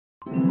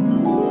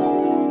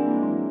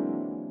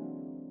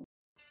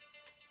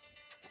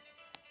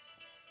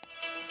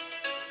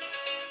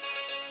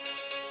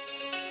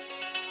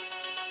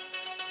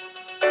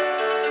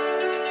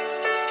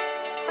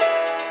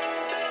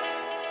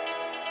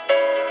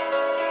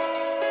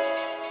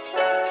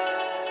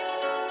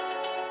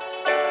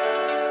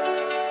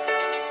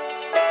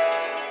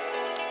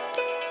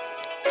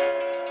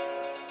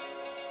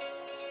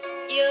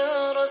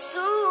يا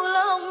رسول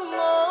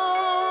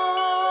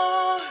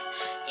الله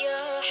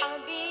يا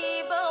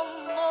حبيب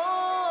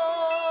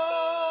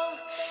الله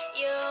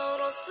يا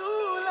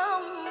رسول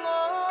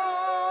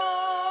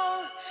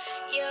الله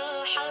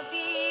يا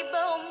حبيب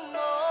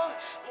الله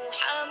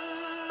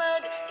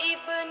محمد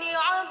ابن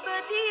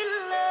عبد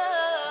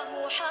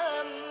الله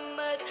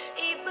محمد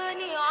ابن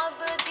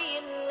عبد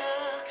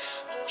الله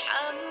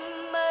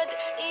محمد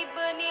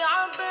ابن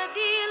عبد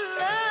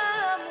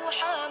الله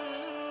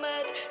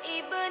محمد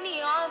ابن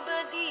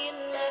عبد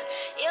الله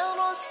يا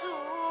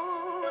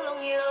رسول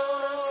الله يا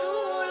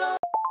رسول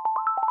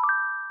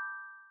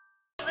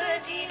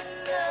عبد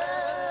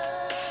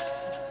الله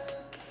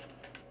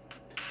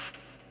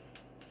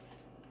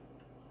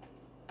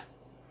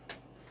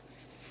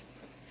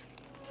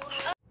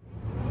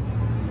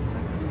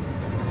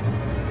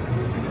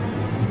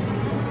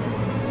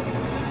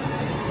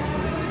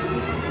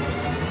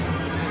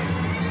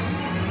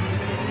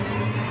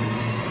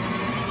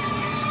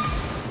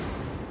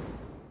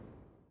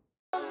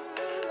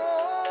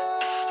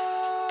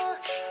الله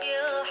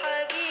يا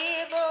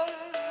حبيب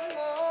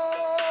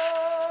الله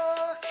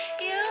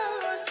يا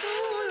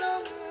رسول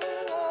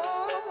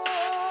الله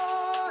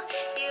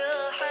يا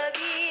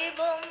حبيب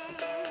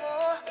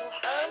الله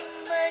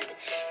محمد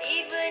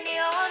ابن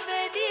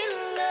عبد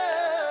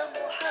الله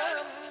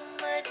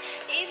محمد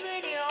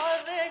ابن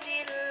عبد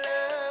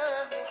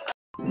الله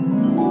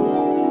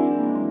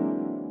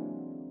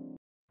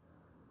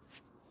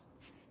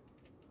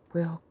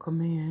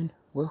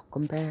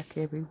Welcome back,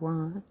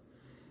 everyone.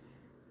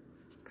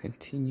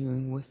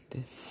 Continuing with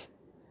this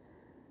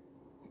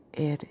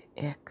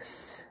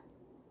edX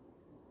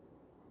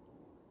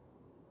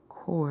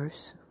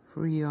course,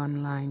 free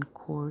online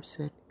course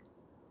at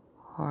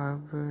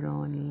Harvard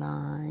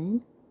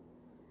Online,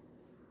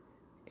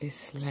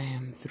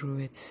 Islam through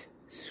its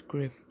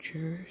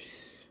scriptures.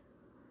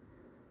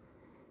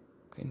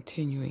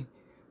 Continuing,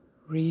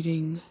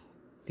 reading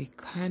the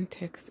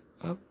context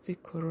of the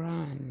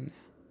Quran.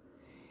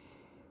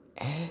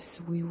 As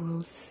we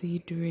will see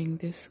during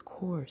this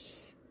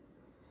course,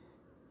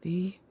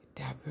 the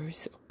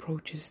diverse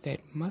approaches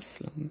that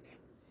Muslims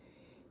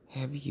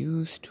have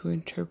used to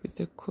interpret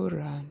the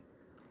Quran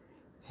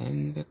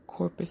and the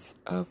corpus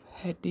of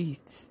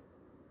hadiths,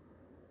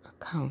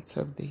 accounts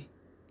of the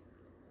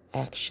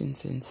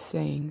actions and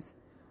sayings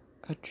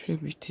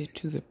attributed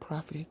to the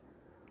Prophet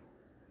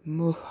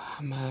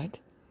Muhammad,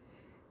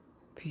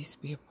 peace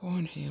be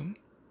upon him,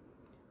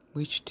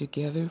 which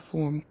together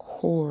form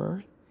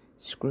core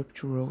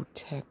scriptural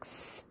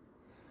texts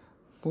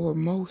for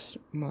most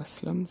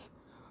Muslims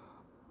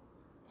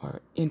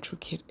are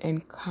intricate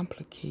and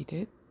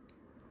complicated.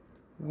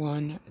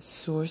 One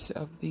source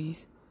of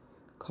these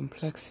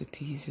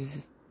complexities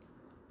is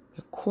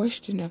the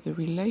question of the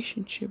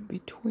relationship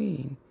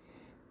between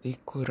the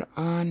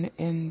Quran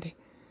and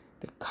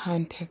the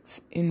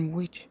context in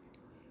which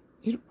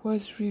it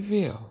was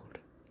revealed.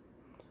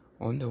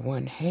 On the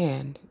one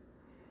hand,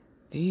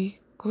 the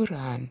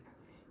Quran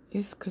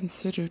is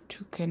considered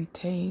to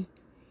contain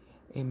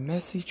a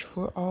message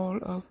for all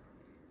of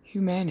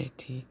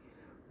humanity,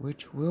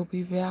 which will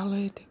be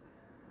valid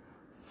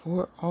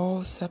for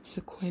all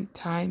subsequent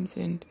times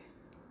and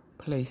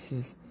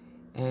places,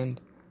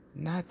 and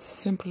not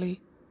simply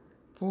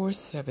for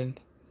 7th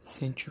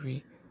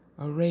century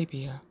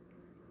Arabia.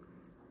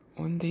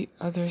 On the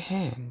other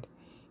hand,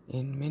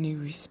 in many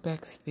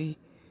respects, the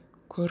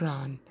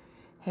Quran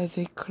has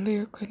a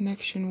clear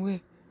connection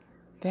with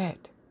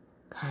that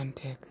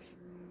context.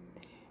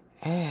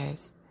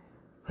 As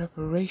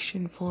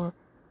preparation for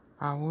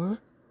our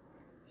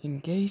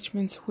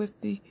engagements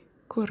with the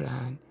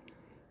Quran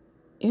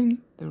in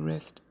the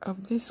rest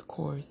of this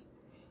course,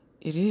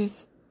 it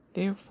is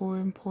therefore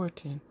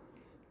important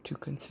to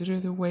consider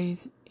the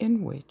ways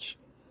in which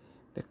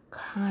the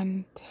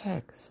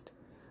context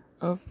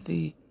of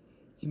the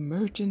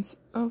emergence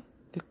of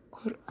the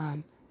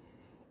Quran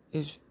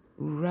is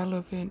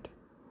relevant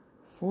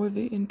for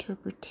the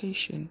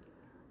interpretation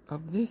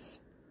of this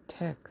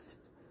text,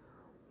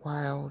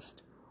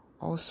 whilst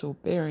also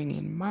bearing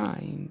in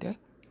mind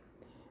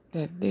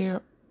that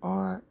there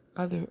are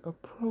other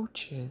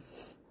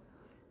approaches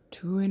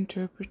to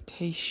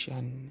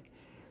interpretation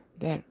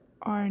that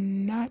are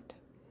not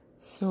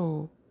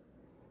so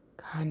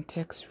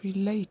context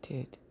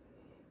related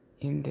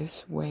in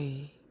this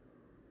way.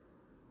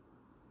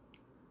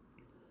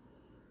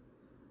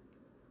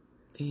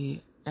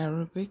 The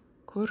Arabic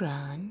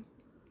Quran,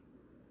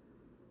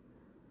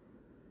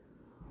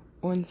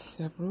 on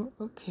several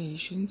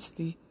occasions,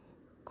 the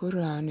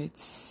Quran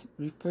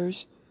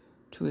refers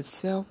to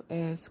itself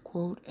as,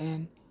 quote,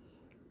 an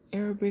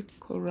Arabic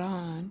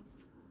Quran,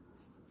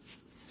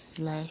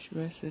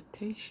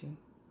 /recitation.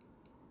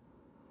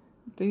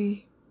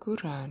 The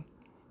Quran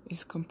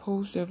is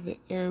composed of the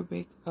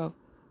Arabic of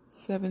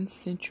 7th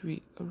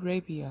century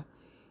Arabia,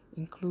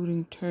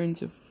 including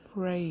turns of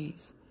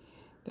phrase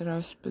that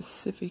are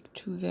specific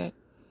to that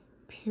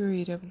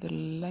period of the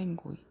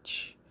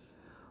language.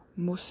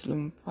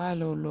 Muslim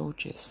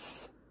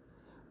philologists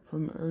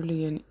from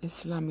early in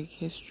Islamic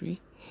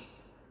history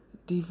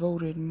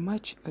devoted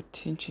much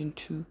attention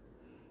to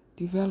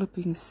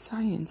developing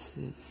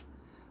sciences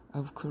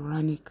of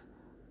Quranic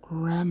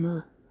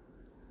grammar,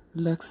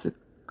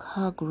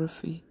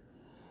 lexicography,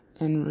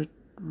 and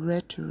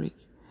rhetoric,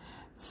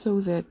 so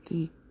that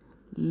the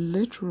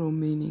literal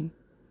meaning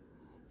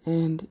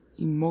and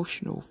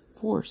emotional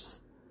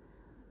force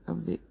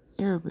of the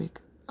Arabic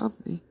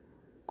of the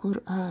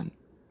Quran,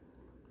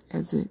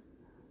 as it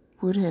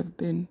would have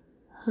been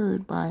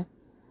heard by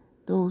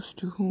those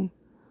to whom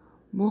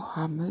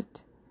Muhammad,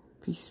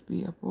 peace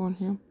be upon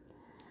him,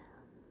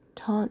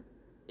 taught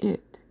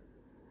it,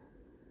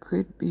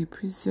 could be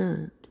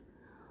preserved.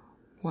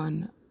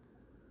 One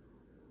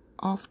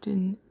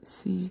often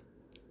sees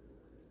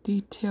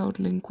detailed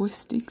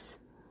linguistics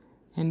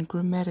and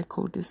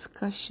grammatical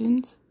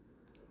discussions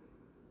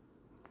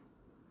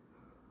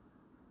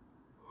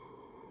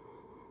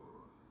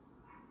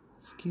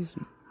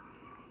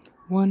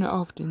One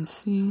often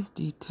sees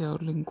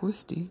detailed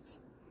linguistics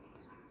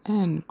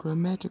and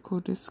grammatical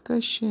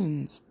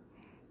discussions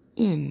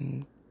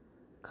in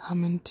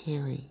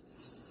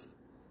commentaries,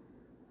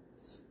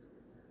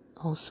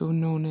 also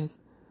known as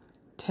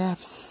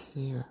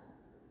tafsir,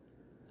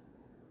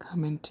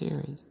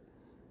 commentaries,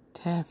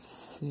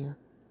 tafsir,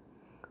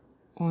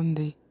 on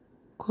the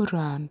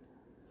Quran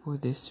for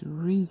this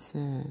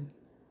reason.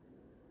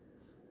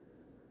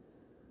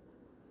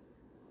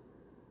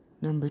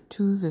 Number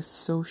 2, the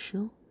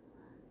social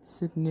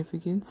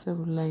significance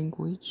of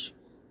language.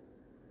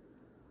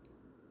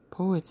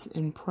 Poets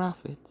and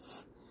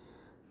prophets.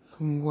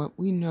 From what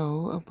we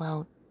know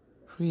about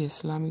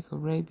pre-Islamic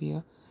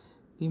Arabia,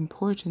 the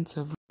importance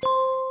of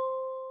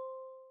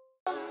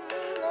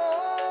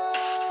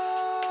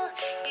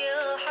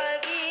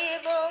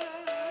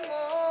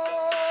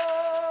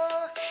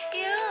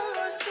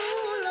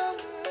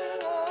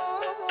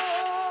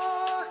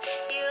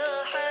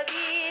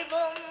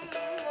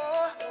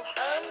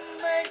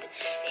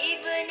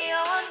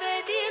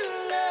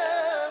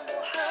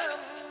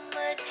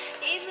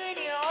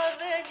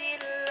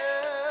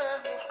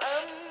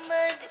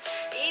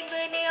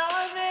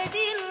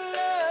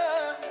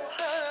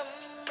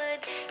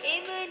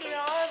ابن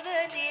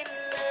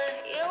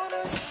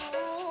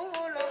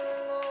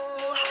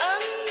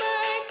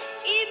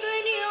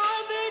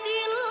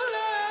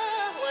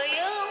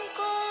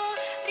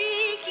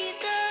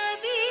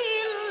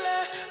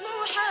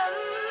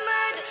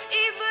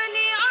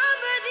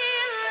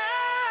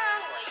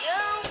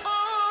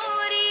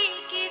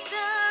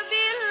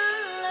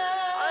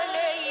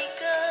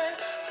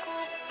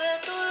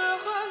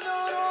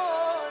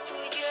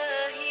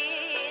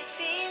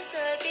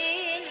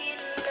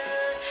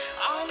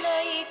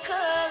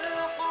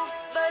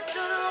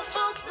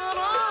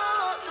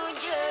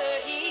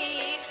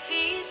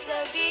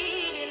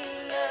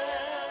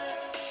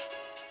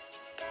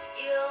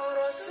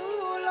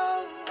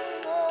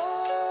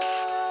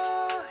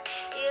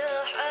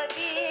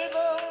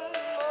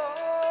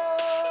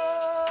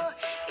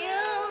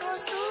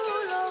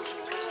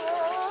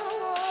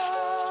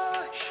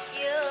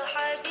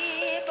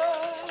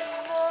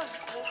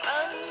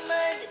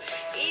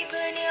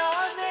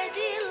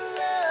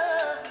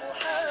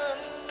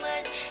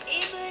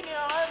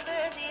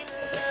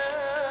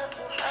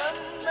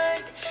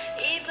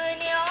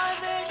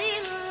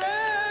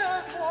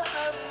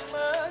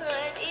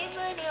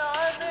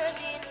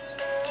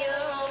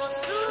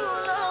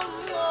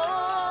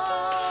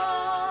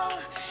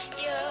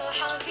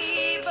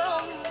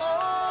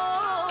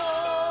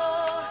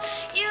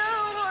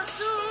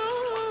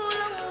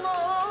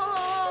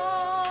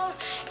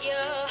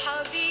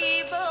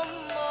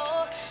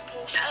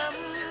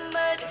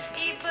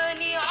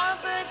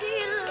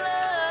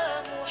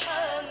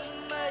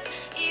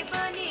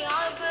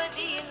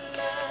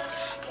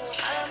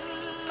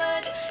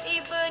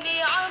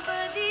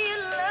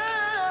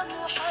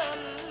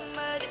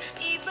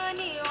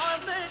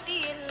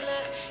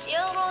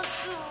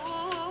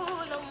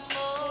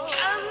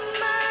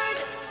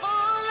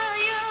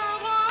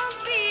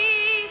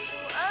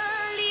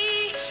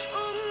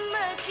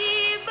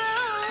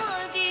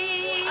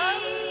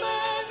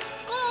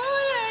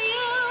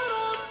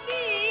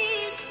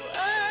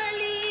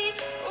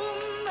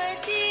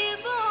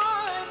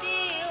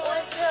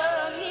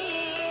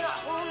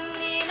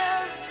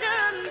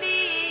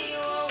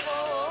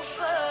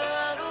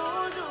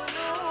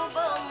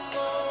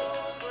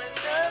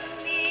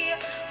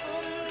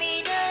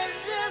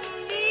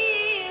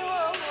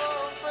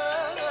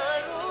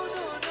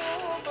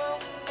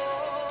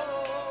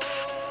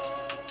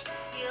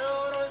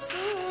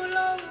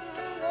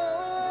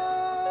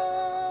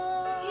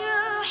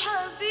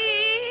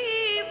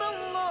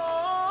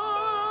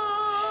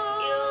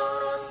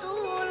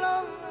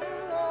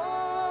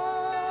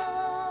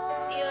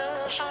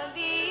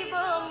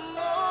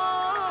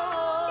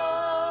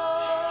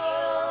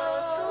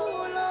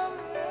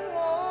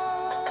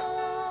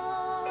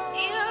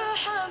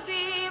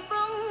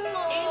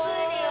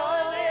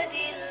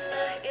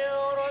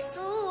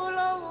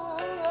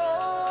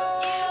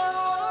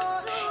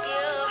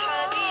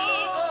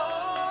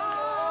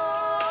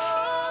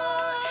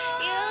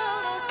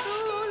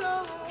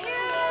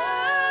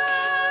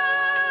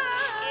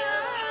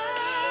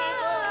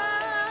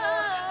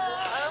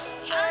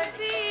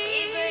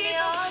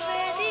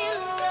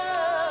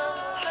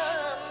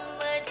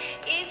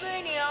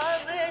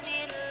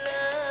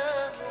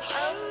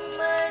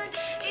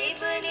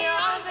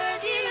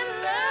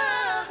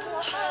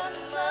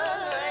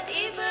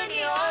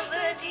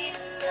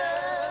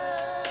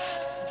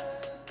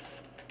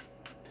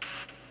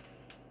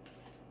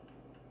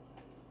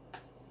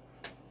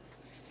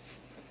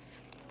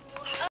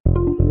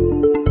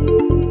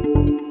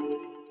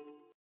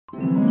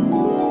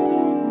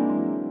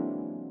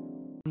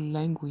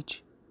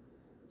language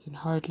can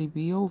hardly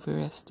be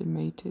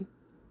overestimated.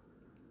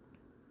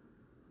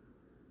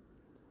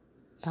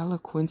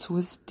 Eloquence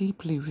was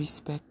deeply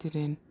respected,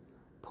 and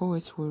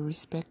poets were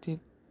respected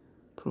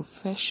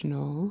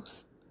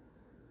professionals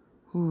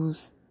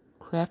whose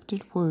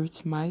crafted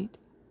words might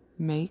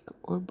make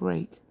or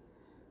break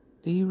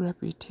the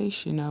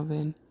reputation of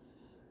an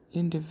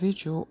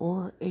individual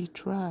or a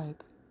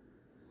tribe.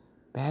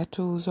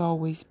 Battles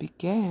always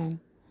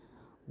began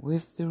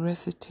with the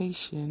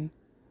recitation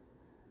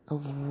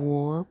of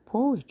war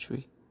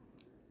poetry,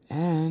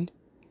 and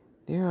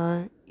there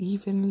are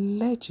even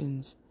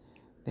legends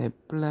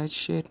that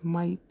bloodshed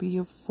might be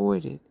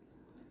avoided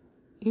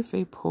if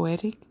a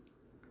poetic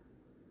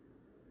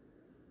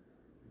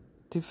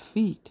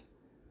defeat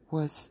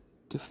was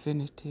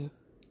definitive.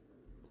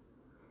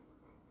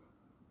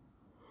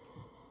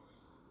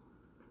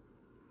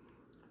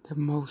 The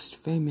most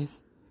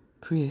famous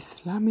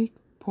pre-Islamic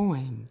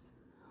poems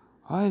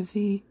are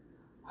the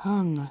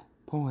Hung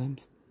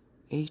poems,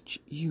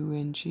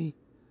 H-U-N-G,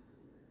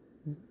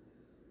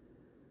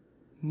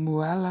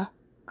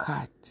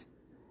 Mu'allaqat,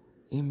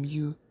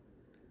 M-U-A-L-L-A-Q-A-T,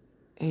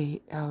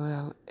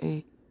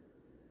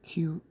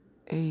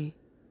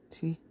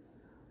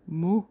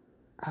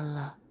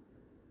 Mu'allaqat,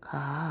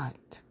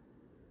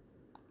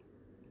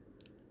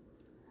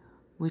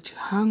 which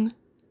hung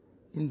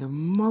in the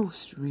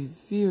most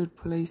revered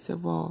place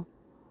of all,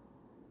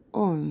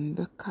 on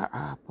the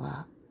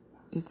Kaaba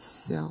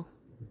itself.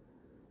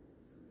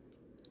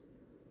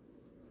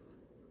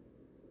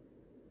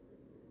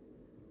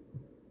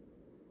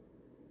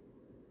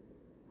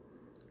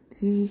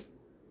 The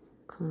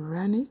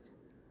Quranic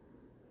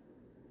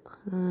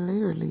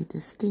clearly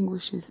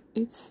distinguishes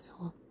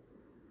itself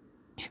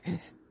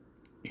as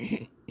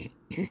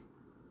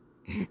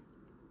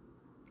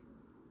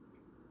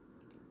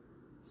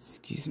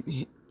excuse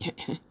me.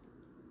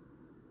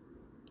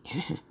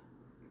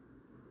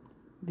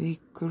 The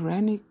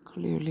Quranic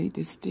clearly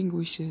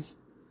distinguishes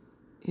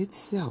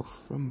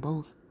itself from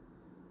both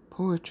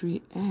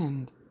poetry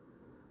and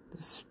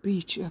the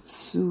speech of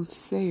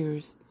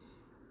soothsayers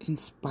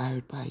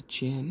inspired by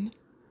jinn.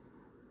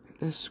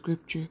 The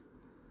scripture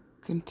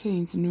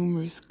contains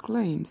numerous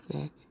claims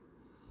that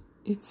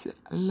its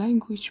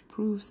language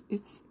proves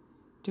its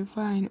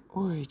divine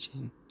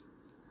origin.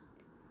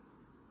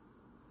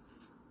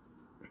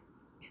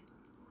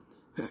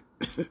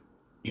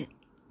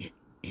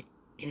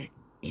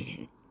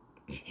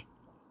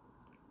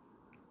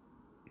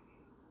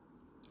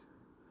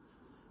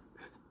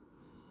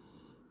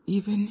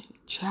 Even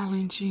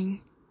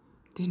challenging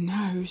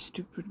deniers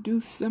to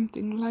produce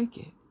something like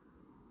it.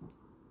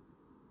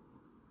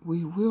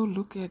 We will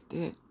look at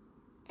the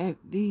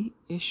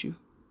issue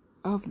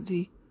of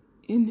the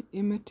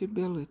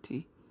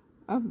inimitability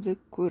of the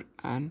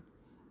Quran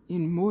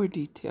in more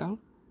detail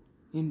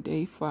in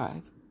day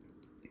 5.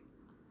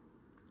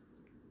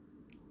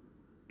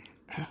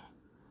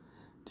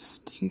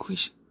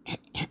 Distinguish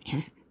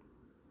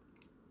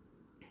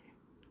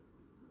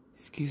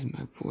excuse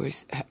my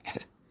voice.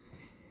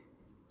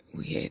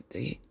 We had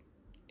the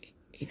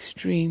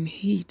extreme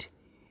heat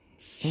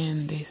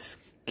and this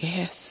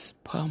gas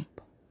pump,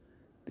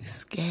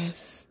 this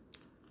gas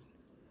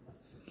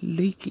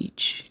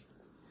leakage,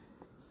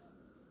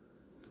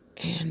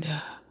 and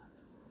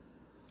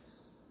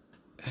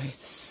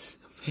it's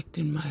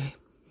affecting my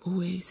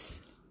voice.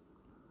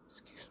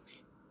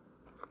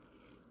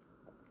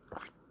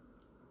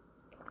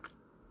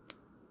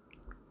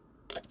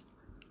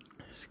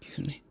 Excuse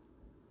me.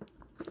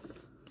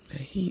 The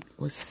heat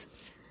was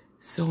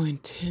so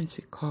intense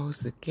it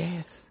caused the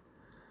gas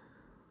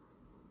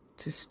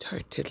to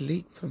start to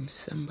leak from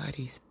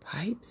somebody's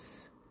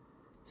pipes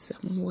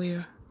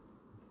somewhere.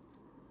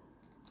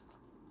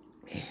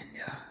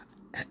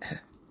 And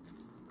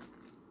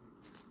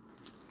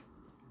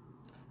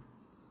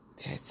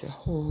that's a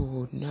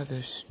whole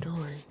nother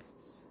story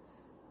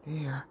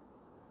there.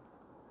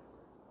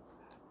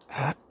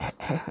 Yeah,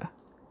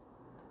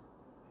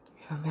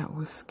 that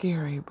was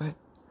scary, but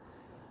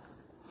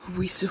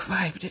we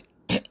survived it.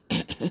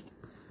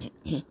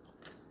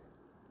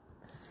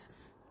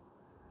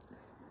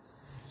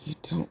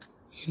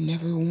 You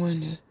never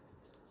want to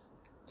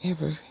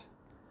ever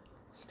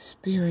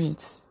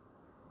experience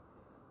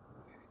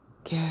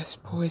gas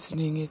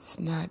poisoning. It's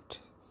not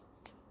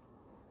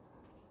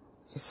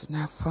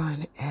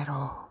fun at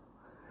all.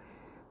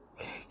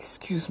 Okay,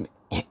 excuse me.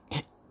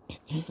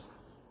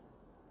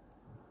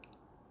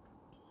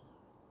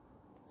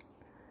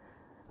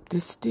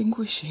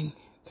 Distinguishing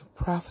the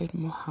Prophet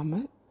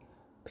Muhammad,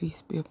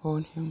 peace be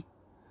upon him,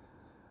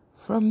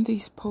 from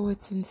these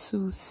poets and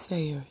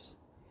soothsayers,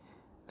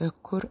 the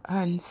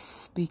Quran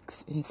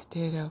speaks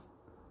instead of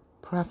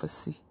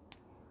prophecy,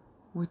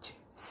 which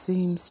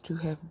seems to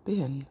have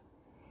been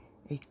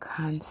a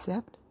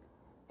concept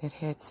that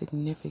had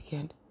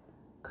significant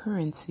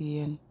currency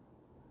in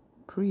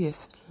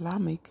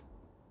pre-Islamic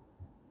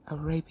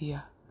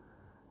Arabia,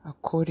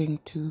 according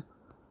to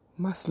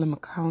Muslim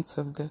accounts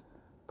of the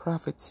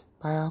Prophet's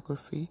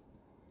biography,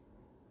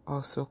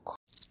 also called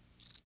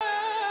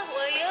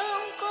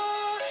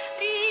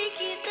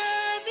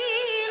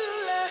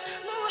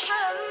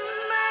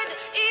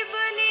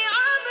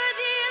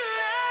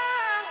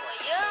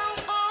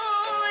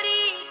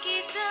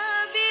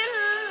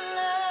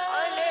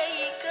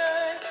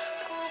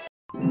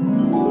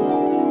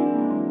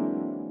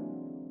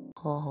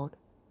called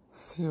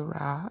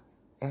Sirah,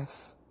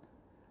 S-I-R-A,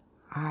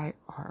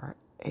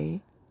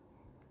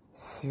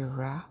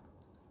 Sirah.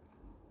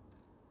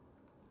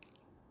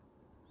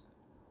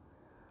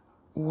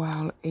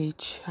 While a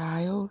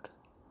child,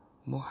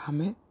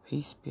 Muhammad,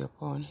 peace be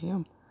upon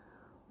him,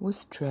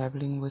 was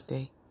traveling with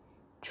a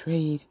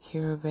trade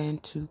caravan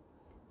to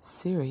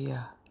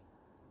Syria.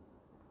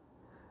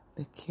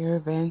 The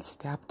caravan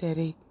stopped at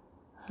a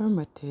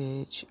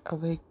hermitage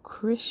of a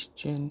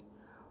Christian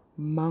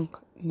monk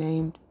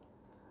named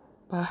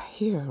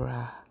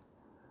Bahira,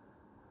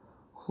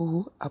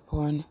 who,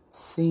 upon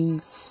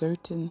seeing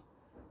certain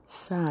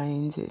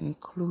signs,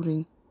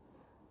 including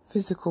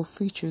physical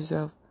features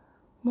of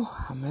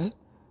Muhammad,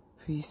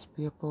 peace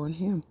be upon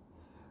him,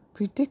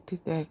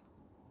 predicted that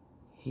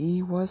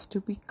he was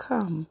to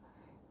become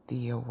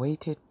the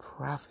awaited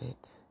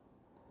prophet.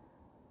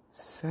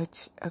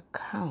 Such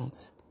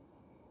accounts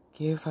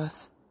give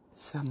us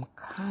some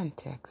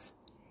context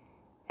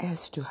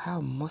as to how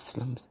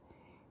Muslims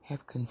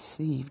have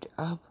conceived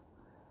of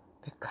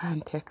the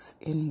context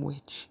in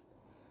which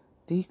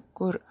the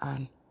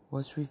Quran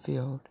was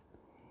revealed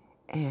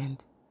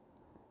and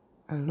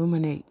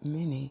illuminate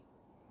many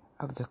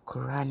of the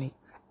Quranic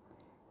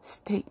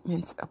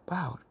statements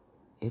about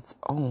its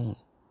own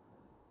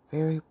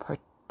very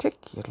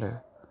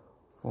particular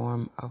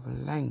form of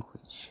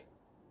language.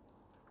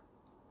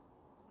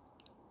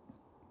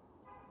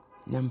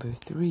 Number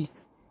 3,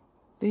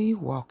 the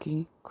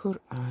walking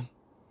Quran.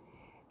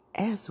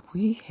 As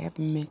we have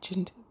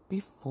mentioned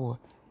before,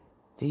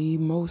 the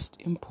most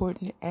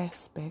important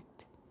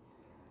aspect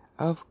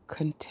of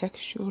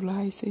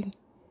contextualizing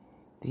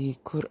the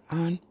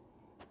Quran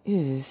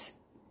is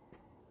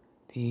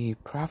the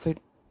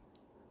Prophet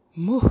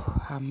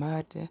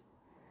Muhammad,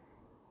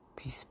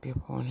 peace be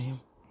upon him,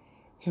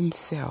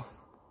 himself,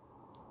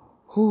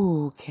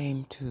 who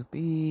came to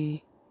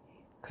be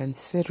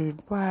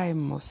considered by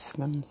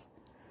Muslims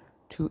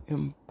to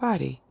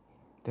embody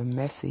the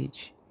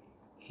message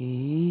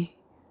he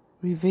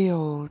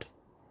revealed.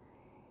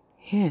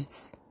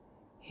 Hence,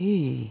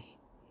 he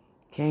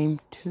came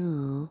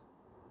to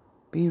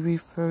be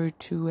referred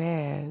to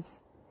as,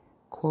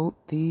 quote,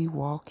 the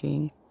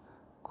walking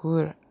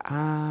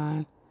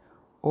Quran,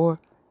 or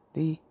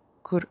the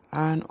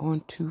Quran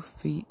on 2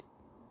 feet,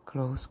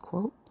 close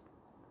quote.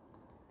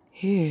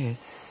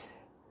 His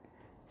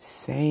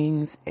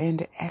sayings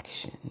and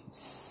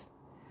actions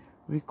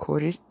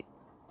recorded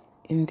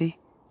in the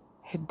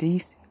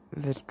Hadith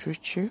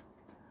literature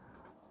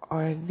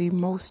are the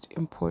most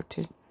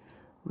important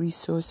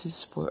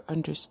resources for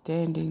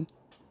understanding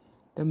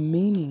the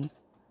meaning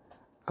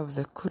of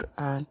the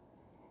Quran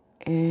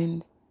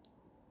and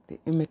the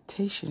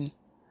imitation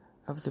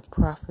of the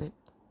Prophet.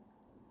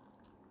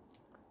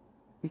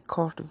 The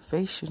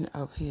cultivation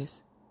of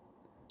his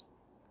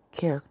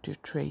character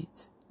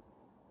traits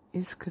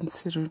is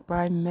considered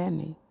by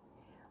many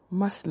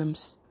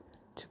Muslims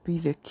to be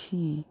the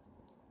key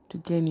to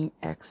gaining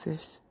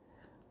access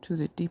to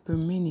the deeper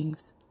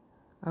meanings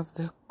of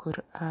the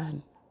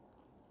Quran.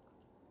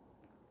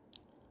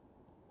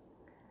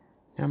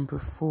 Number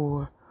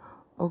 4,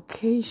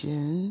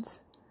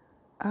 occasions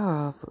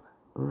of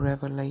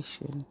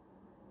revelation,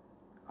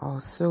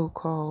 also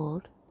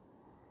called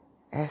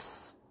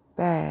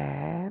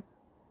Asbab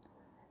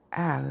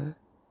al-Nusul,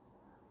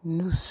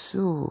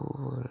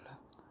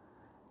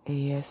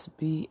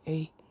 ASBABAL-NUCUL,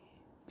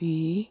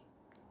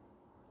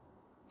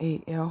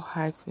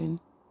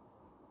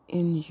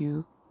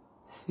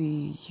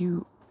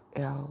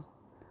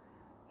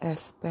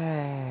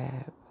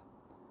 Asbab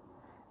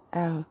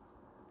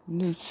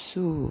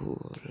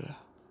al-Nusul.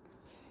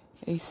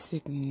 A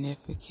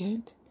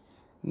significant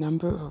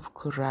number of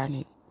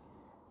Quranic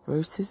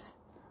verses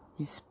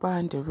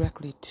respond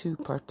directly to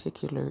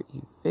particular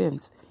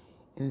events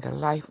in the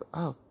life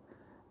of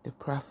the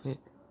Prophet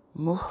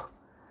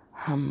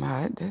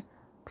Muhammad,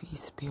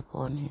 peace be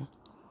upon him,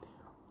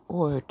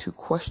 or to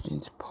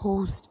questions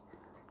posed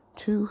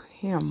to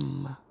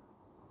him.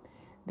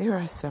 There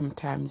are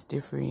sometimes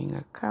differing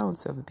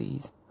accounts of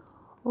these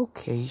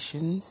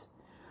occasions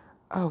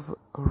of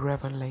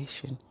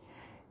revelation,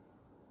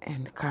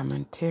 and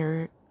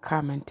commentators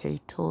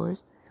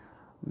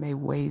may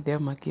weigh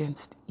them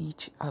against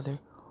each other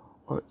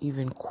or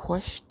even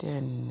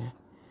question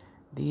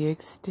the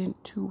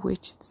extent to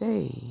which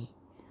they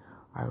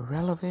are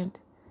relevant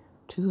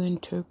to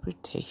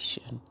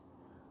interpretation.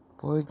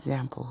 For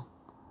example,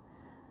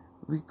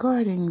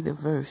 regarding the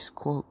verse,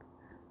 quote,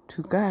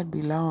 to God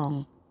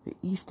belong the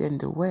east and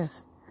the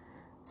west,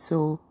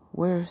 so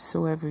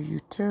wheresoever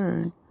you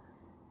turn,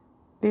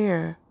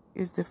 there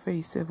is the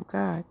face of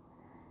God.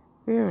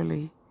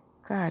 Verily,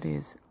 God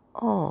is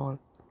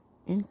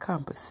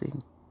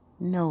all-encompassing,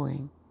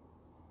 knowing.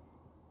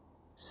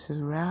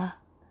 Surah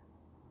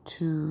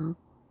 2,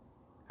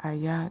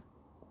 Ayat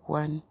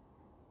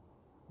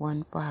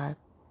 115,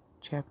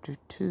 chapter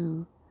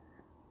 2,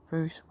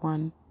 verse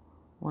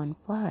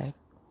 115.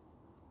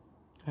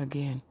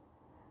 Again,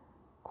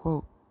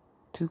 quote,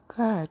 to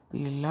God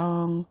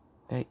belong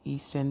the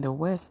east and the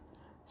west,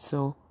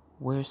 so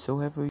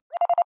wheresoever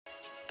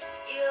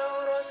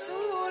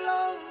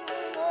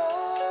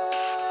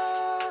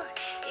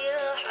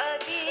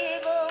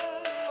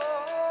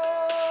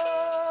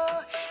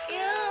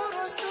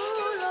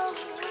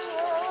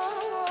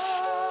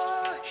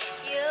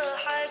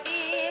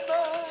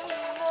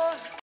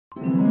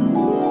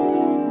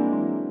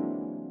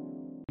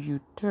you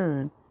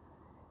turn,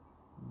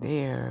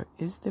 there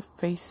is the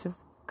face of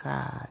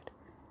God.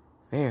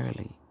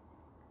 Verily,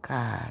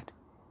 God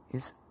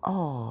is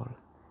all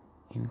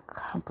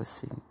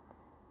encompassing,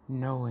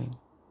 knowing.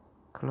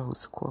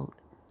 Close quote.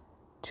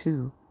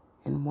 2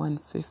 and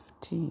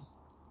 115.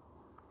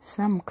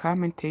 Some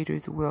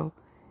commentators will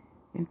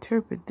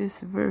interpret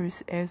this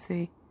verse as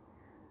a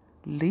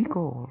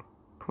legal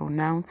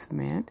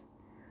pronouncement,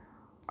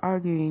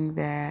 arguing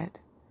that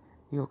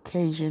the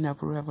occasion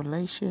of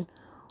revelation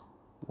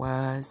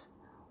was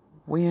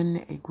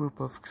when a group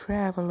of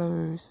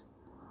travelers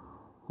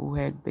who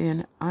had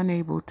been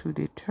unable to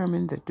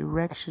determine the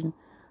direction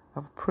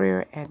of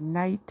prayer at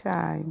night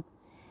time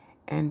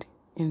and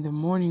in the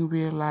morning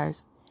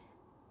realized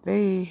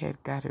they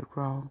had got it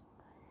wrong,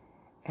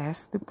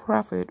 asked the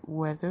prophet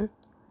whether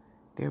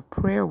their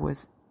prayer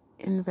was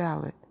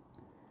invalid.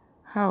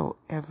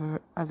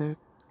 However, other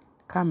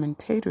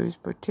commentators,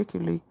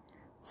 particularly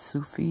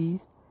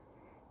Sufis,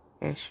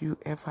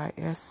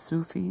 S-U-F-I-S,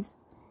 Sufis,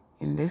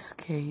 in this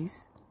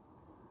case,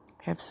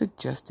 have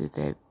suggested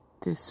that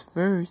this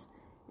verse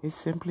is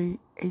simply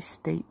a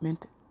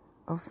statement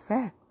of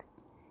fact,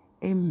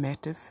 a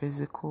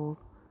metaphysical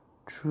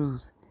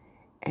truth,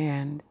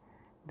 and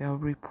the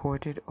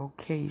reported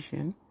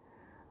occasion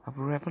of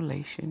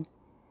revelation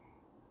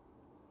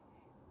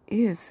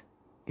is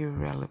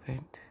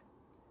irrelevant,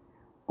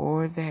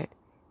 or that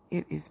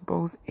it is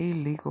both a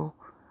legal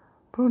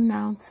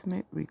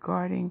pronouncement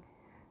regarding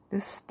the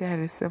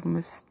status of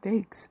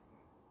mistakes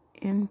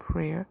in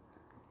prayer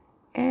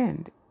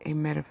and a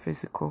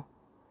metaphysical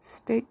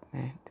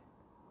statement.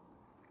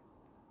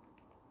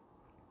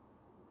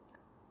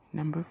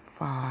 Number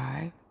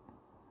 5,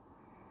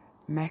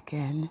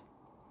 Meccan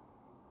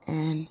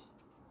and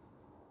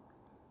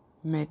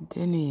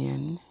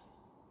Medinian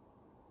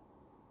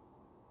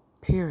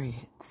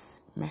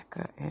periods.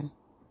 Mecca and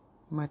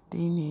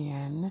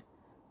Medinian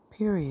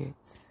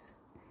periods.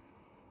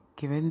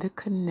 Given the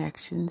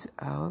connections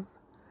of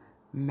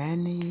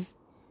many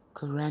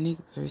Quranic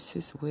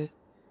verses with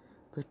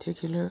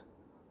particular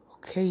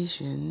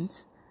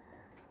occasions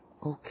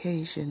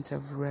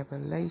of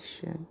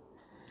revelation,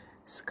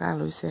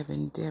 scholars have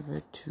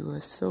endeavored to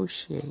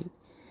associate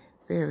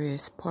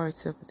various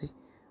parts of the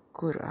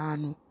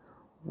Quran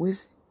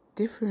with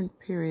different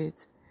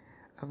periods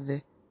of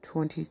the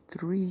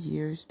 23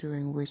 years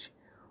during which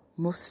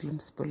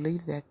Muslims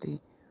believe that the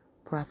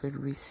Prophet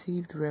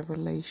received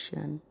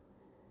revelation.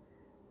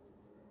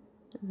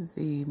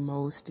 The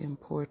most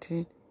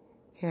important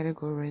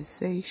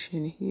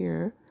categorization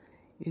here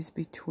is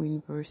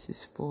between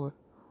verses for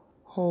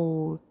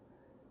whole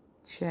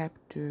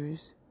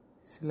chapters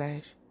 /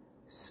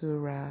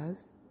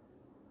 surahs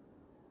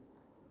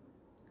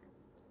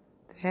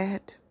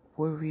that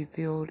were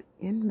revealed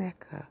in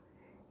Mecca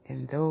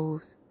and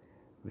those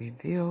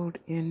revealed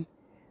in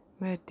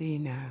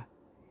Medina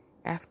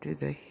after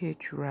the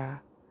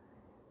Hijrah,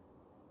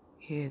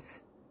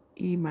 his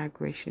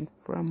emigration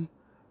from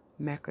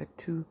Mecca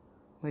to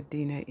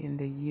Medina in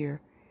the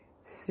year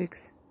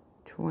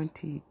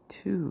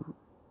 622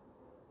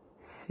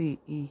 CE,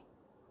 the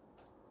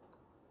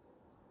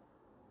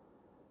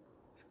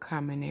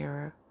Common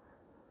Era,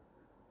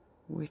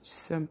 which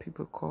some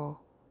people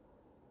call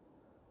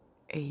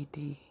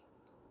AD.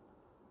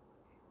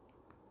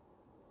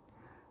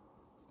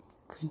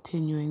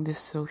 Continuing the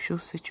social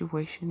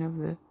situation of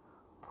the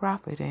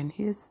Prophet and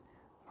his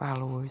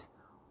followers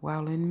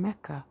while in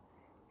Mecca,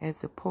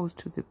 as opposed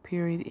to the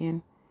period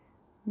in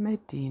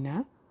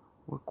Medina,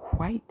 were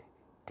quite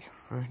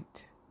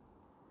different.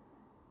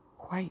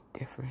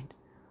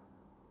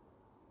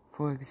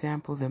 For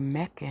example, the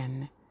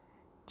Meccan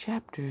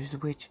chapters,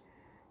 which,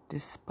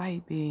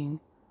 despite being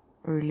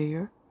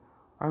earlier,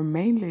 are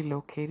mainly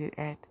located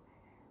at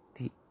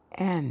the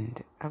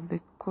end of the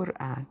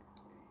Quran,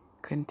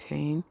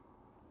 contain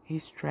a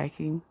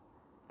striking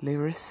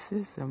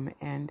lyricism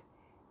and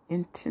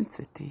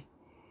intensity,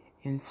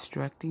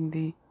 instructing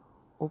the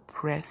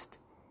oppressed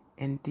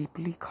and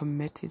deeply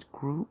committed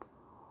group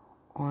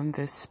on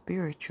the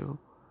spiritual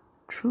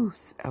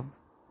truths of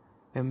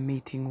the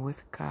meeting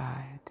with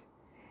God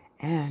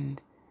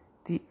and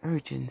the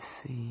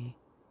urgency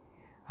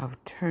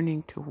of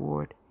turning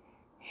toward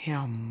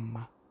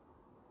Him.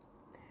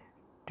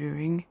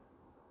 During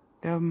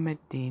the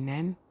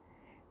Medinan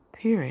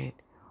period,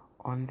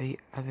 on the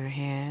other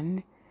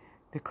hand,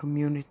 the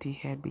community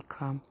had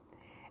become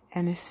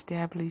an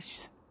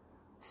established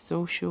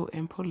social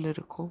and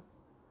political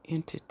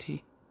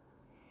entity.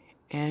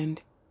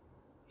 And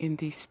in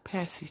these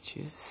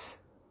passages,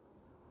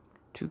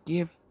 to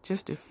give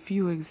just a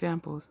few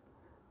examples,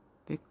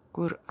 the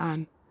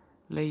Quran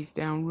lays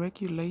down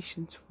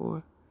regulations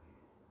for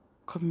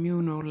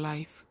communal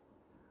life,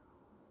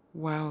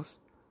 whilst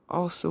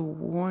also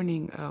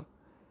warning of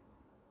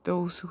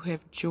those who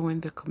have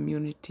joined the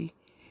community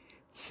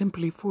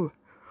simply for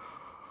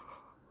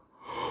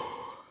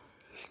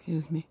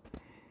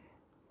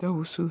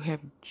those who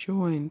have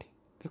joined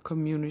the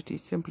community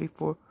simply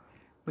for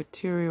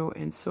material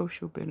and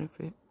social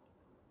benefit.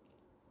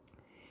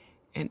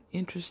 An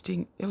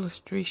interesting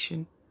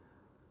illustration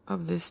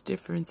of this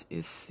difference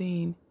is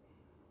seen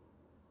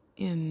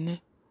in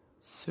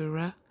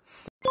Surah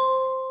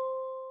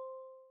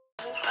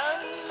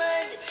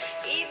محمد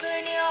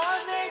ابن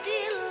عبد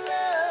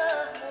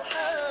الله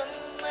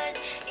محمد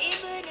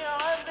ابن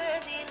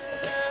عبد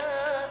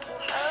الله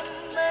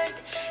محمد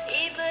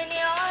ابن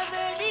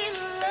عبد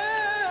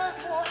الله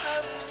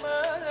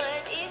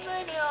محمد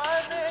ابن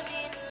عبد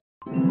الله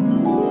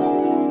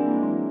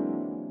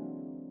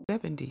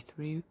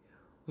 73,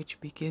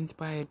 which begins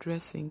by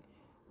addressing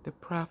the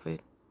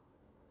Prophet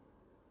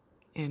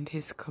and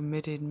his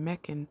committed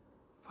Meccan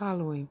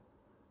following,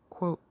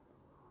 quote,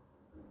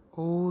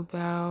 O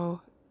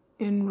thou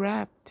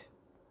enwrapped,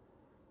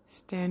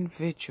 stand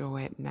vigil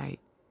at night,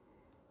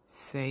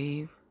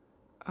 save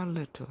a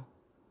little,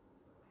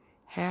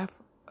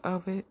 half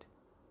of it,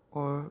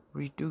 or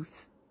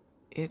reduce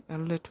it a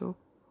little,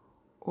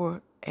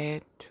 or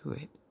add to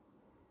it,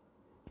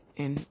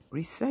 and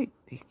recite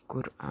the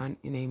Quran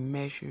in a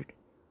measured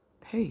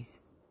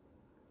pace.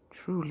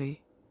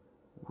 Truly,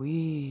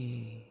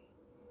 we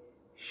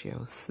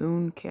shall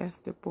soon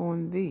cast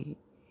upon thee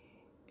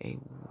a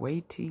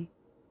weighty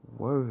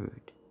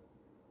word.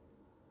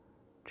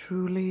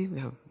 Truly,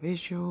 the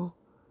vigil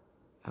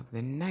of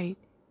the night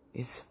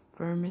is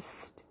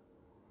firmest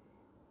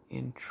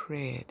in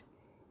tread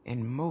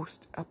and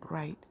most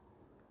upright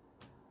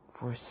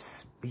for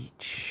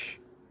speech.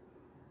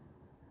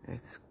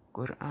 That's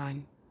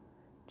Quran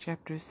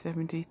chapter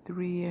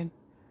 73 and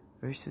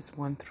verses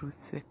 1 through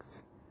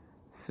 6.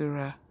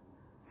 Surah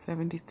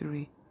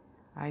 73,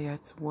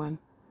 ayats 1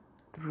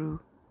 through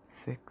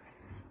 6.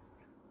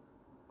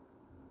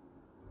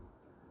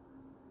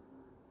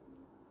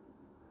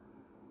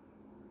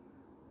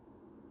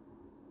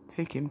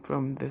 Taken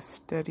from the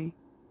Study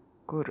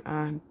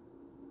Quran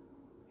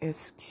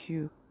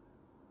SQ.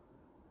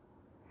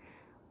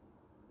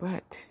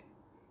 But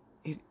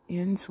it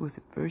ends with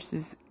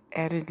verses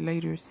added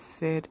later,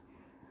 said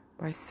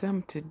by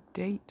some to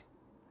date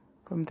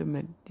from the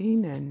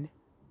Medinan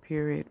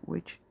period,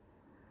 which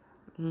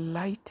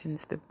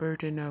lightens the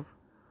burden of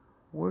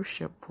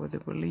worship for the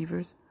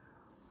believers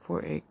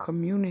for a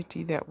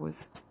community that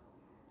was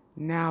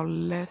now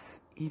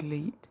less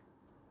elite.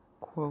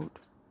 Quote,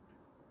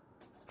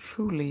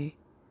 truly,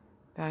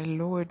 thy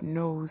Lord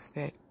knows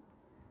that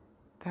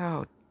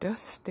thou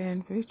dost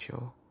stand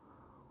vigil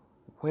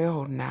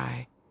well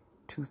nigh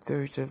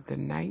 2/3 of the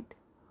night,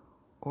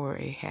 or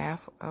a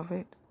half of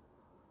it,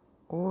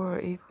 or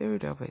a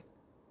third of it,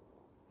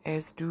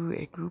 as do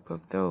a group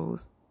of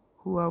those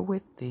who are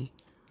with thee.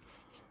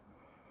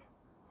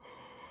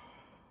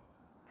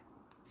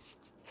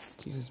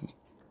 Excuse me.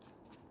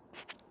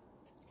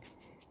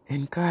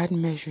 And God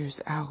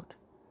measures out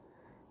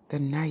the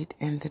night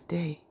and the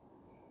day.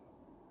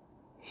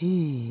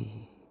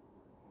 He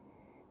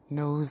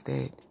knows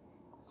that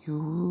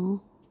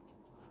you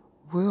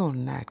will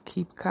not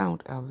keep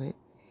count of it,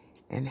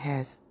 and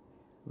has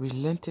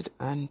relented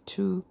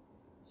unto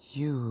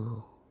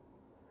you.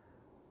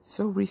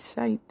 So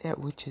recite that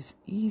which is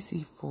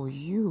easy for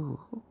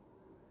you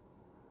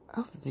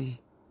of the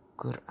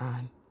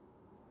Quran.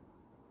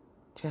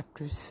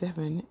 Chapter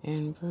 7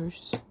 and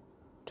verse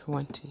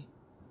 20.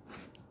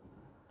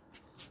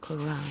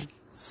 Quran,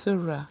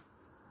 Surah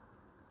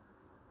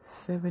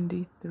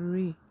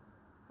 73,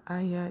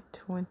 ayat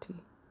 20.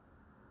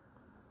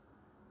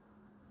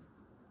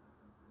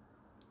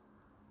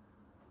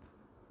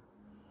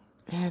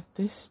 At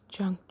this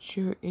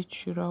juncture, it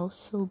should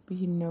also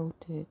be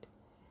noted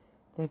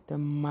that the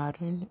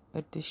modern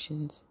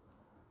editions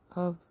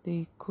of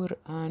the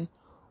Quran,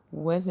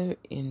 whether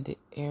in the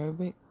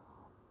Arabic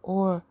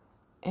or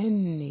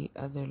any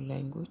other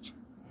language,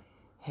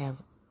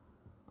 have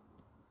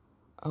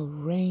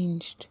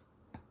arranged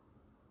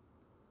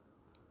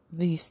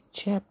these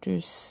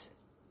chapters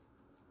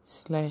 /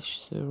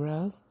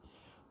 surahs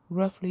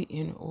roughly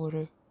in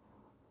order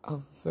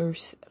of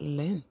verse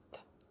length.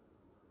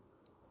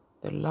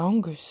 The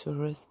longer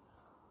surahs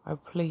are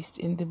placed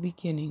in the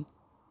beginning,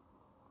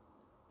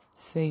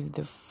 save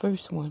the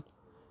first one,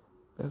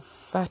 the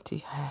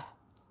Fatiha.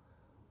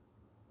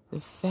 The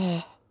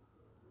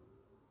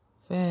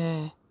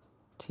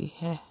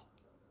Fatiha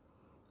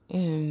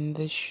and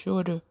the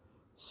shorter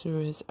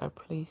surahs are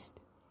placed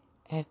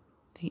at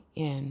the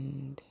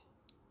end.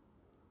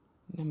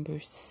 Number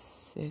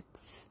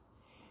 6,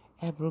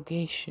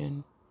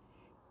 abrogation.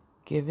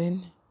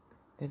 Given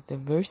that the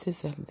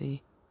verses of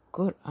the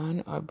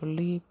Quran are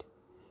believed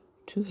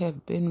to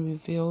have been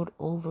revealed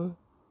over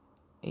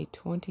a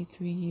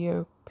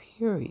 23-year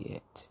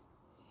period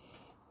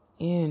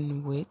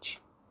in which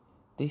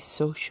the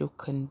social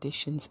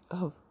conditions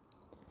of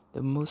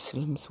the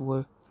Muslims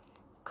were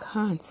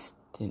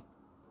constantly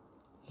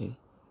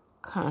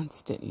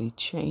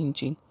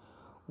changing,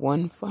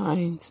 one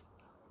finds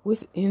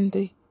within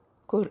the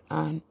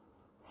Quran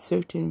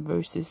certain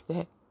verses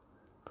that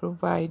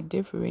provide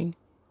differing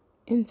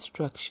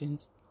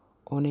instructions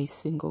on a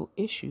single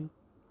issue.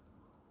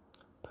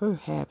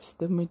 Perhaps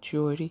the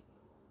majority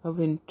of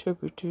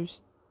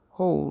interpreters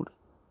hold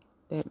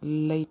that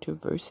later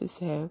verses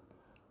have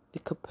the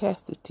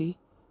capacity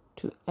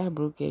to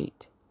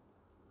abrogate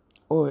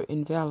or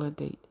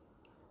invalidate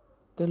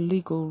the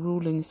legal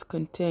rulings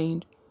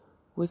contained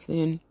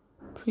within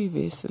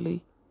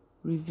previously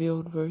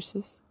revealed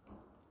verses.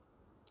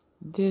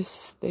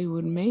 This, they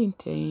would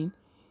maintain,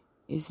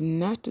 is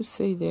not to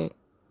say that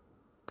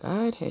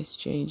God has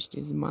changed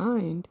his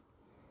mind,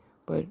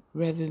 but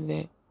rather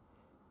that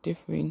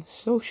differing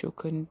social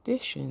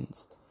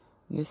conditions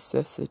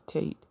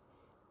necessitate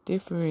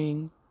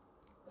differing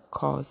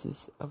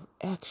causes of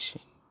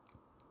action.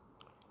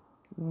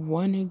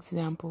 One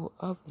example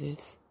of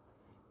this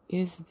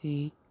is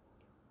the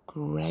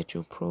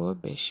gradual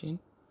prohibition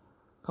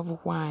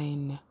of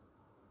wine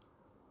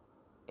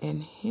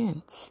and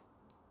hence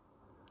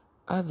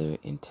other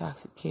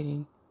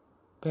intoxicating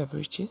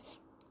beverages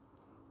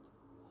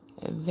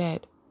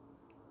that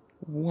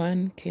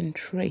one can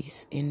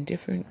trace in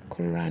different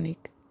Quranic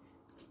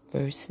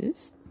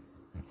verses.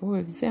 For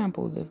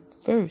example, the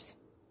verse,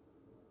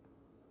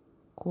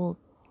 quote,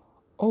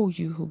 "O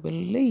you who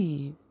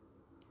believe,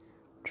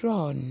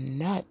 draw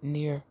not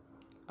near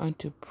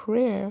unto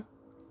prayer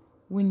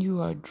when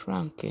you are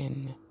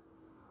drunken,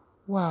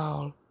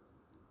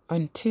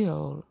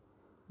 until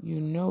you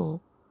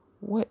know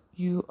what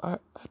you are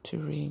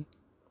uttering."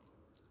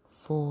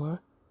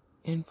 4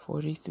 and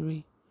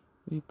 43.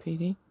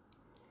 Repeating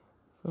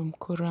from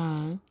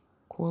Quran,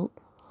 quote,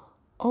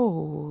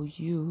 "O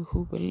you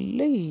who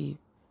believe,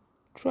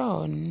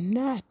 draw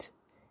not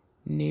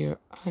near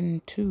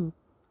unto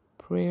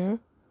prayer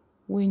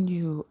when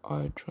you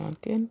are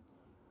drunken,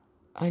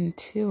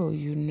 until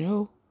you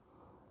know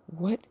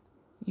what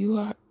you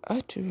are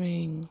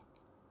uttering."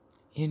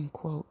 End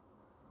quote.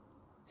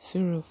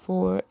 Surah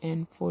 4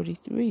 and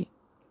 43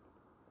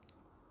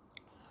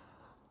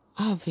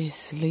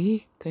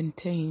 obviously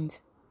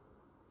contains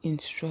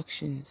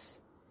instructions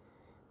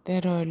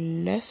that are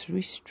less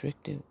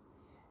restrictive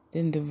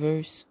than the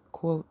verse,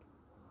 quote,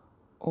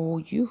 "O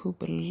you who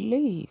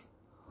believe,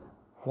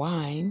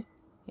 wine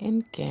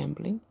and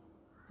gambling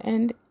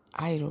and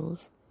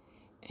idols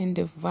and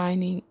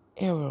divining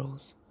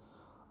arrows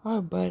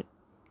are but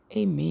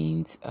a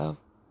means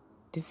of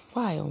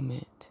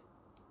defilement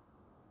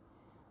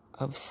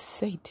of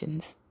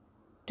Satan's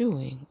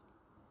doing.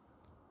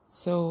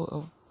 So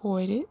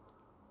avoid it,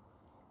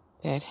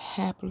 that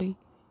haply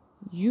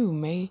you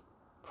may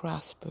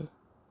prosper."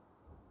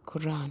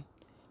 Quran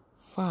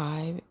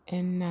 5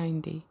 and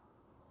 90,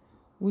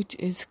 which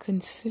is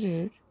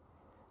considered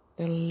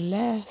the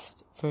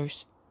last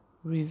verse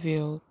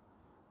revealed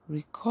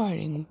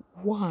regarding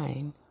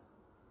wine.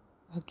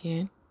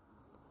 Again,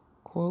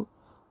 quote,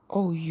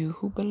 "O you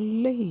who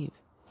believe,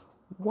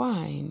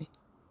 wine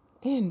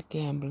and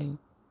gambling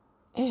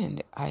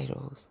and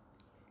idols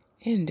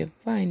and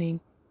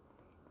divining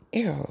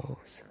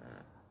arrows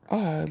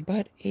are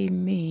but a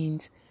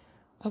means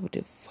of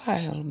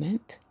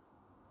defilement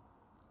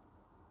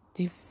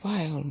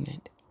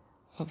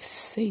of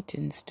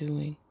Satan's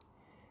doing.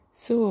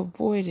 So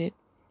avoid it,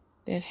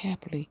 that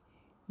haply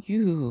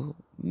you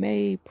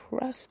may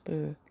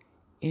prosper."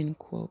 End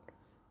quote.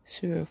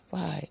 Surah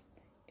 5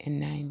 and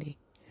 90,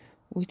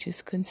 which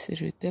is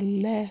considered the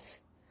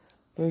last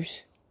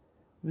verse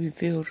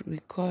revealed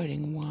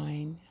regarding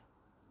wine.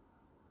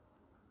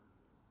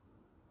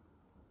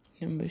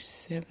 Number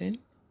 7,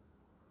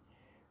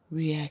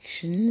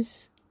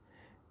 reactions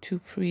to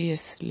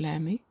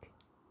pre-Islamic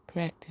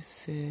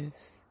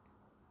practices.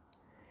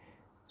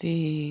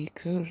 The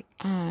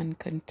Quran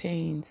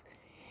contains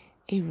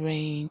a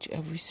range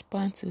of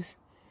responses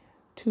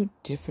to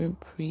different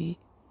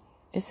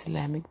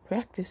pre-Islamic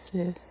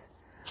practices,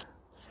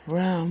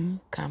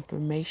 from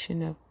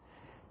confirmation of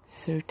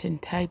certain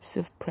types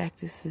of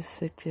practices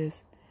such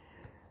as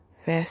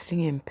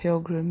fasting and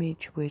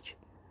pilgrimage, which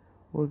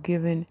were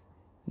given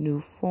new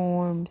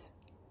forms,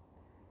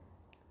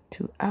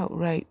 to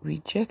outright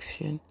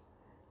rejection,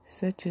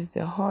 such as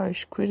the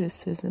harsh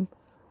criticism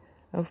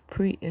of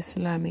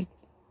pre-Islamic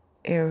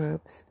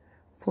Arabs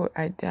for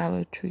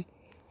idolatry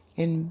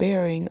and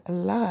burying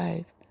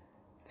alive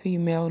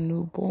female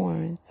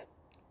newborns.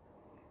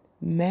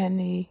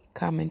 Many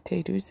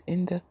commentators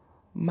in the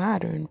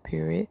modern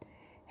period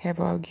have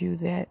argued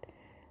that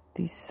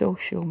the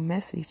social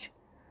message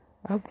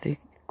of the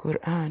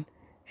Quran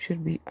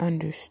should be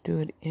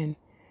understood in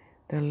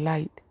the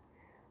light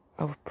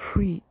of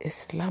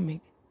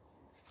pre-Islamic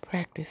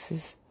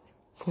practices.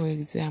 For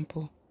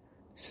example,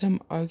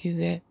 some argue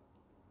that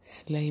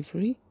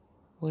slavery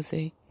was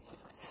a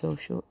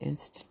social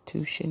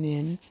institution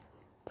in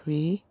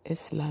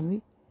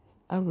pre-Islamic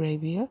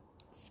Arabia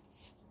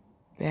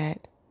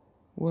that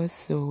was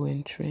so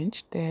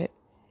entrenched that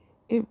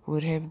it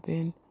would have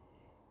been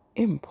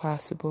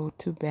impossible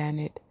to ban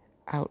it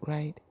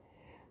outright.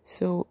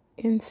 So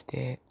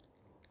instead,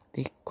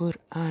 the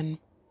Quran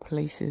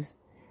places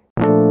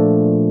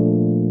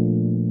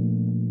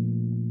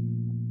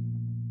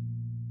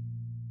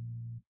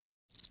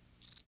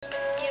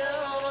يا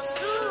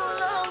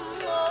رسول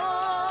الله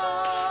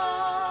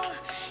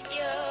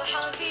يا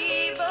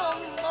حبيب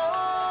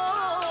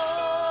الله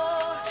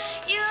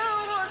يا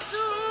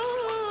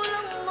رسول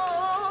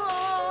الله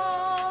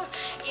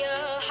يا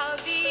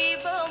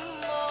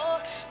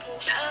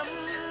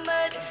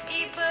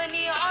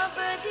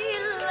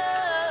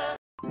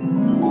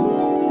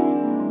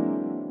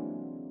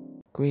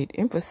great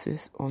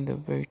emphasis on the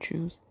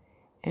virtues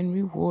and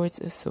rewards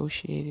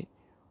associated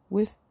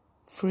with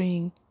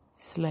freeing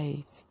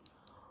slaves.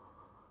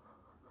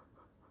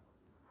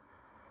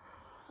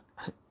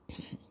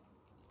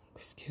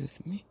 Excuse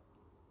me.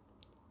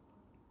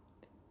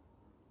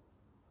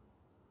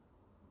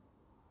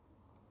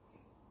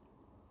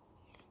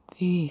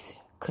 These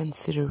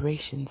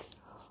considerations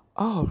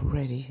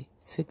already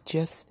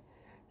suggest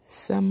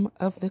some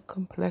of the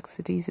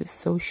complexities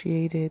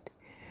associated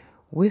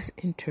with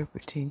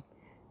interpreting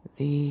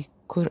the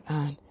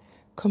Quran,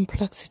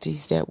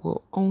 complexities that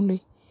will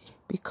only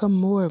become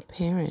more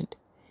apparent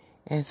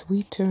as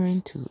we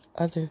turn to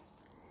other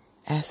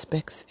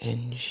aspects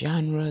and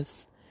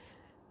genres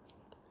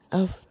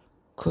of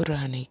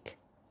Quranic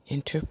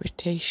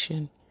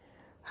interpretation.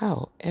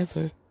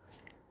 However,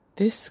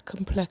 this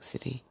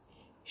complexity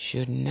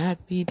should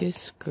not be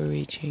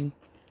discouraging.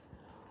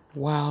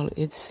 While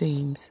it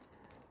seems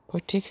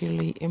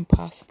particularly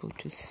impossible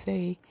to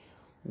say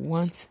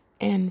once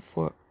and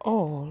for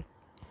all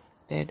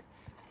that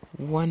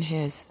one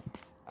has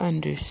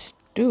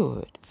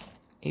understood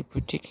a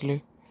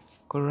particular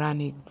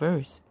Quranic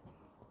verse,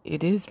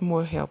 it is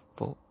more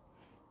helpful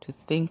to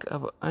think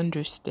of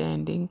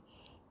understanding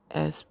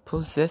as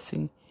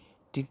possessing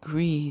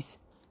degrees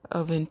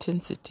of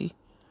intensity,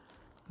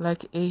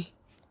 like a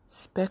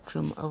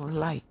spectrum of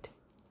light.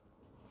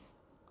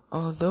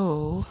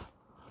 Although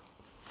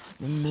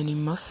many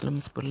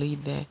Muslims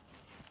believe that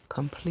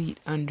complete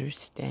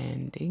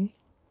understanding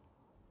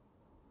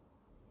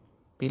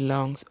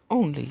belongs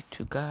only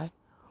to God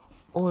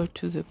or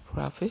to the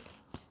Prophet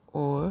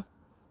or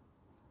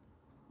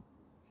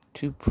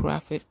to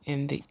Prophet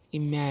and the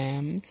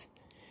Imams,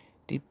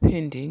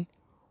 depending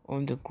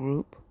on the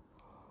group.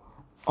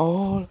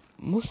 All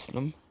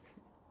Muslim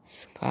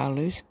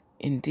scholars,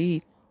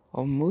 indeed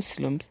all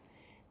Muslims,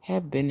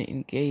 have been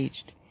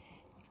engaged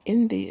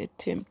in the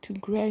attempt to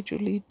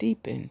gradually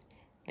deepen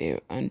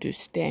their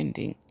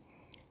understanding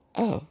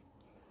of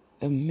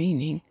the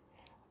meaning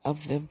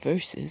of the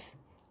verses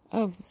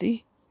of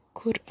the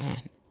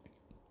Quran.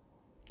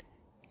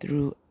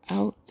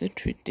 Throughout the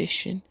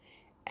tradition,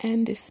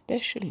 and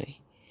especially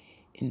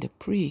in the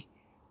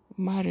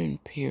pre-modern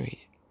period,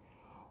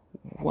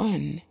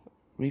 one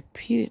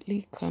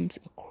repeatedly comes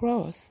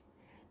across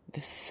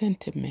the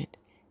sentiment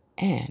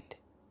and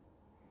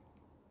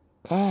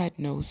God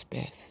knows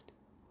best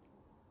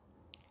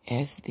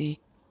as the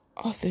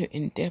author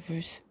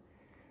endeavors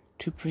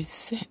to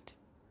present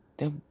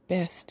the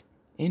best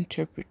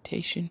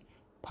interpretation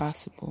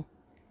possible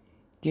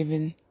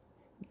given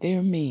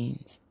their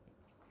means.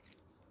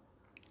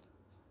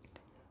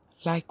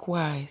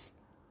 Likewise,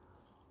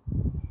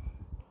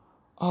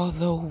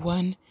 although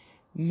one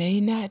may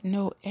not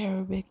know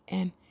Arabic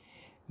and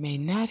may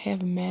not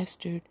have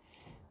mastered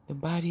the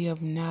body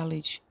of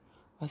knowledge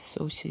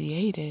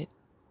associated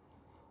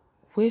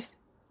with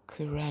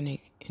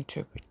Quranic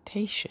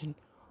interpretation,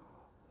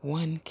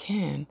 one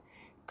can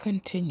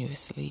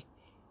continuously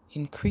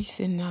increase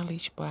in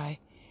knowledge by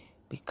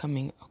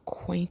becoming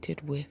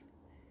acquainted with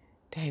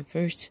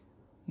diverse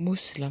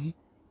Muslim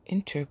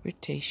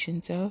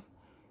interpretations of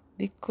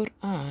the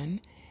Quran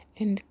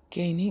and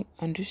gaining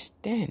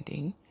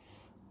understanding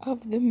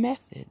of the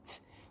methods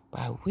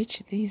by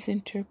which these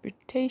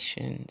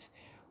interpretations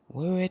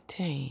were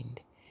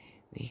attained,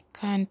 the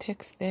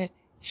context that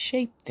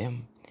shaped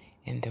them,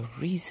 and the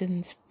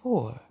reasons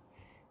for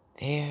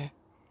their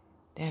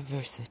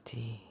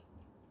diversity.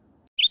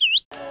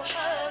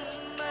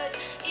 محمد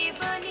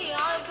ابن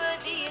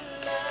عبد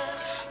الله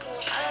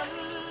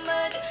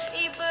محمد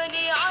ابن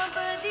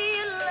عبد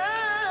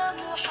الله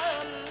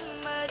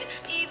محمد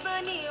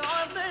ابن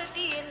عبد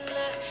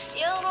الله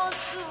يا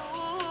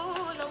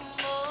رسول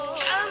الله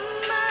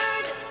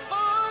محمد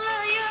قال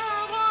يا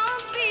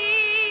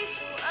ربي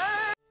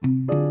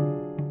سؤال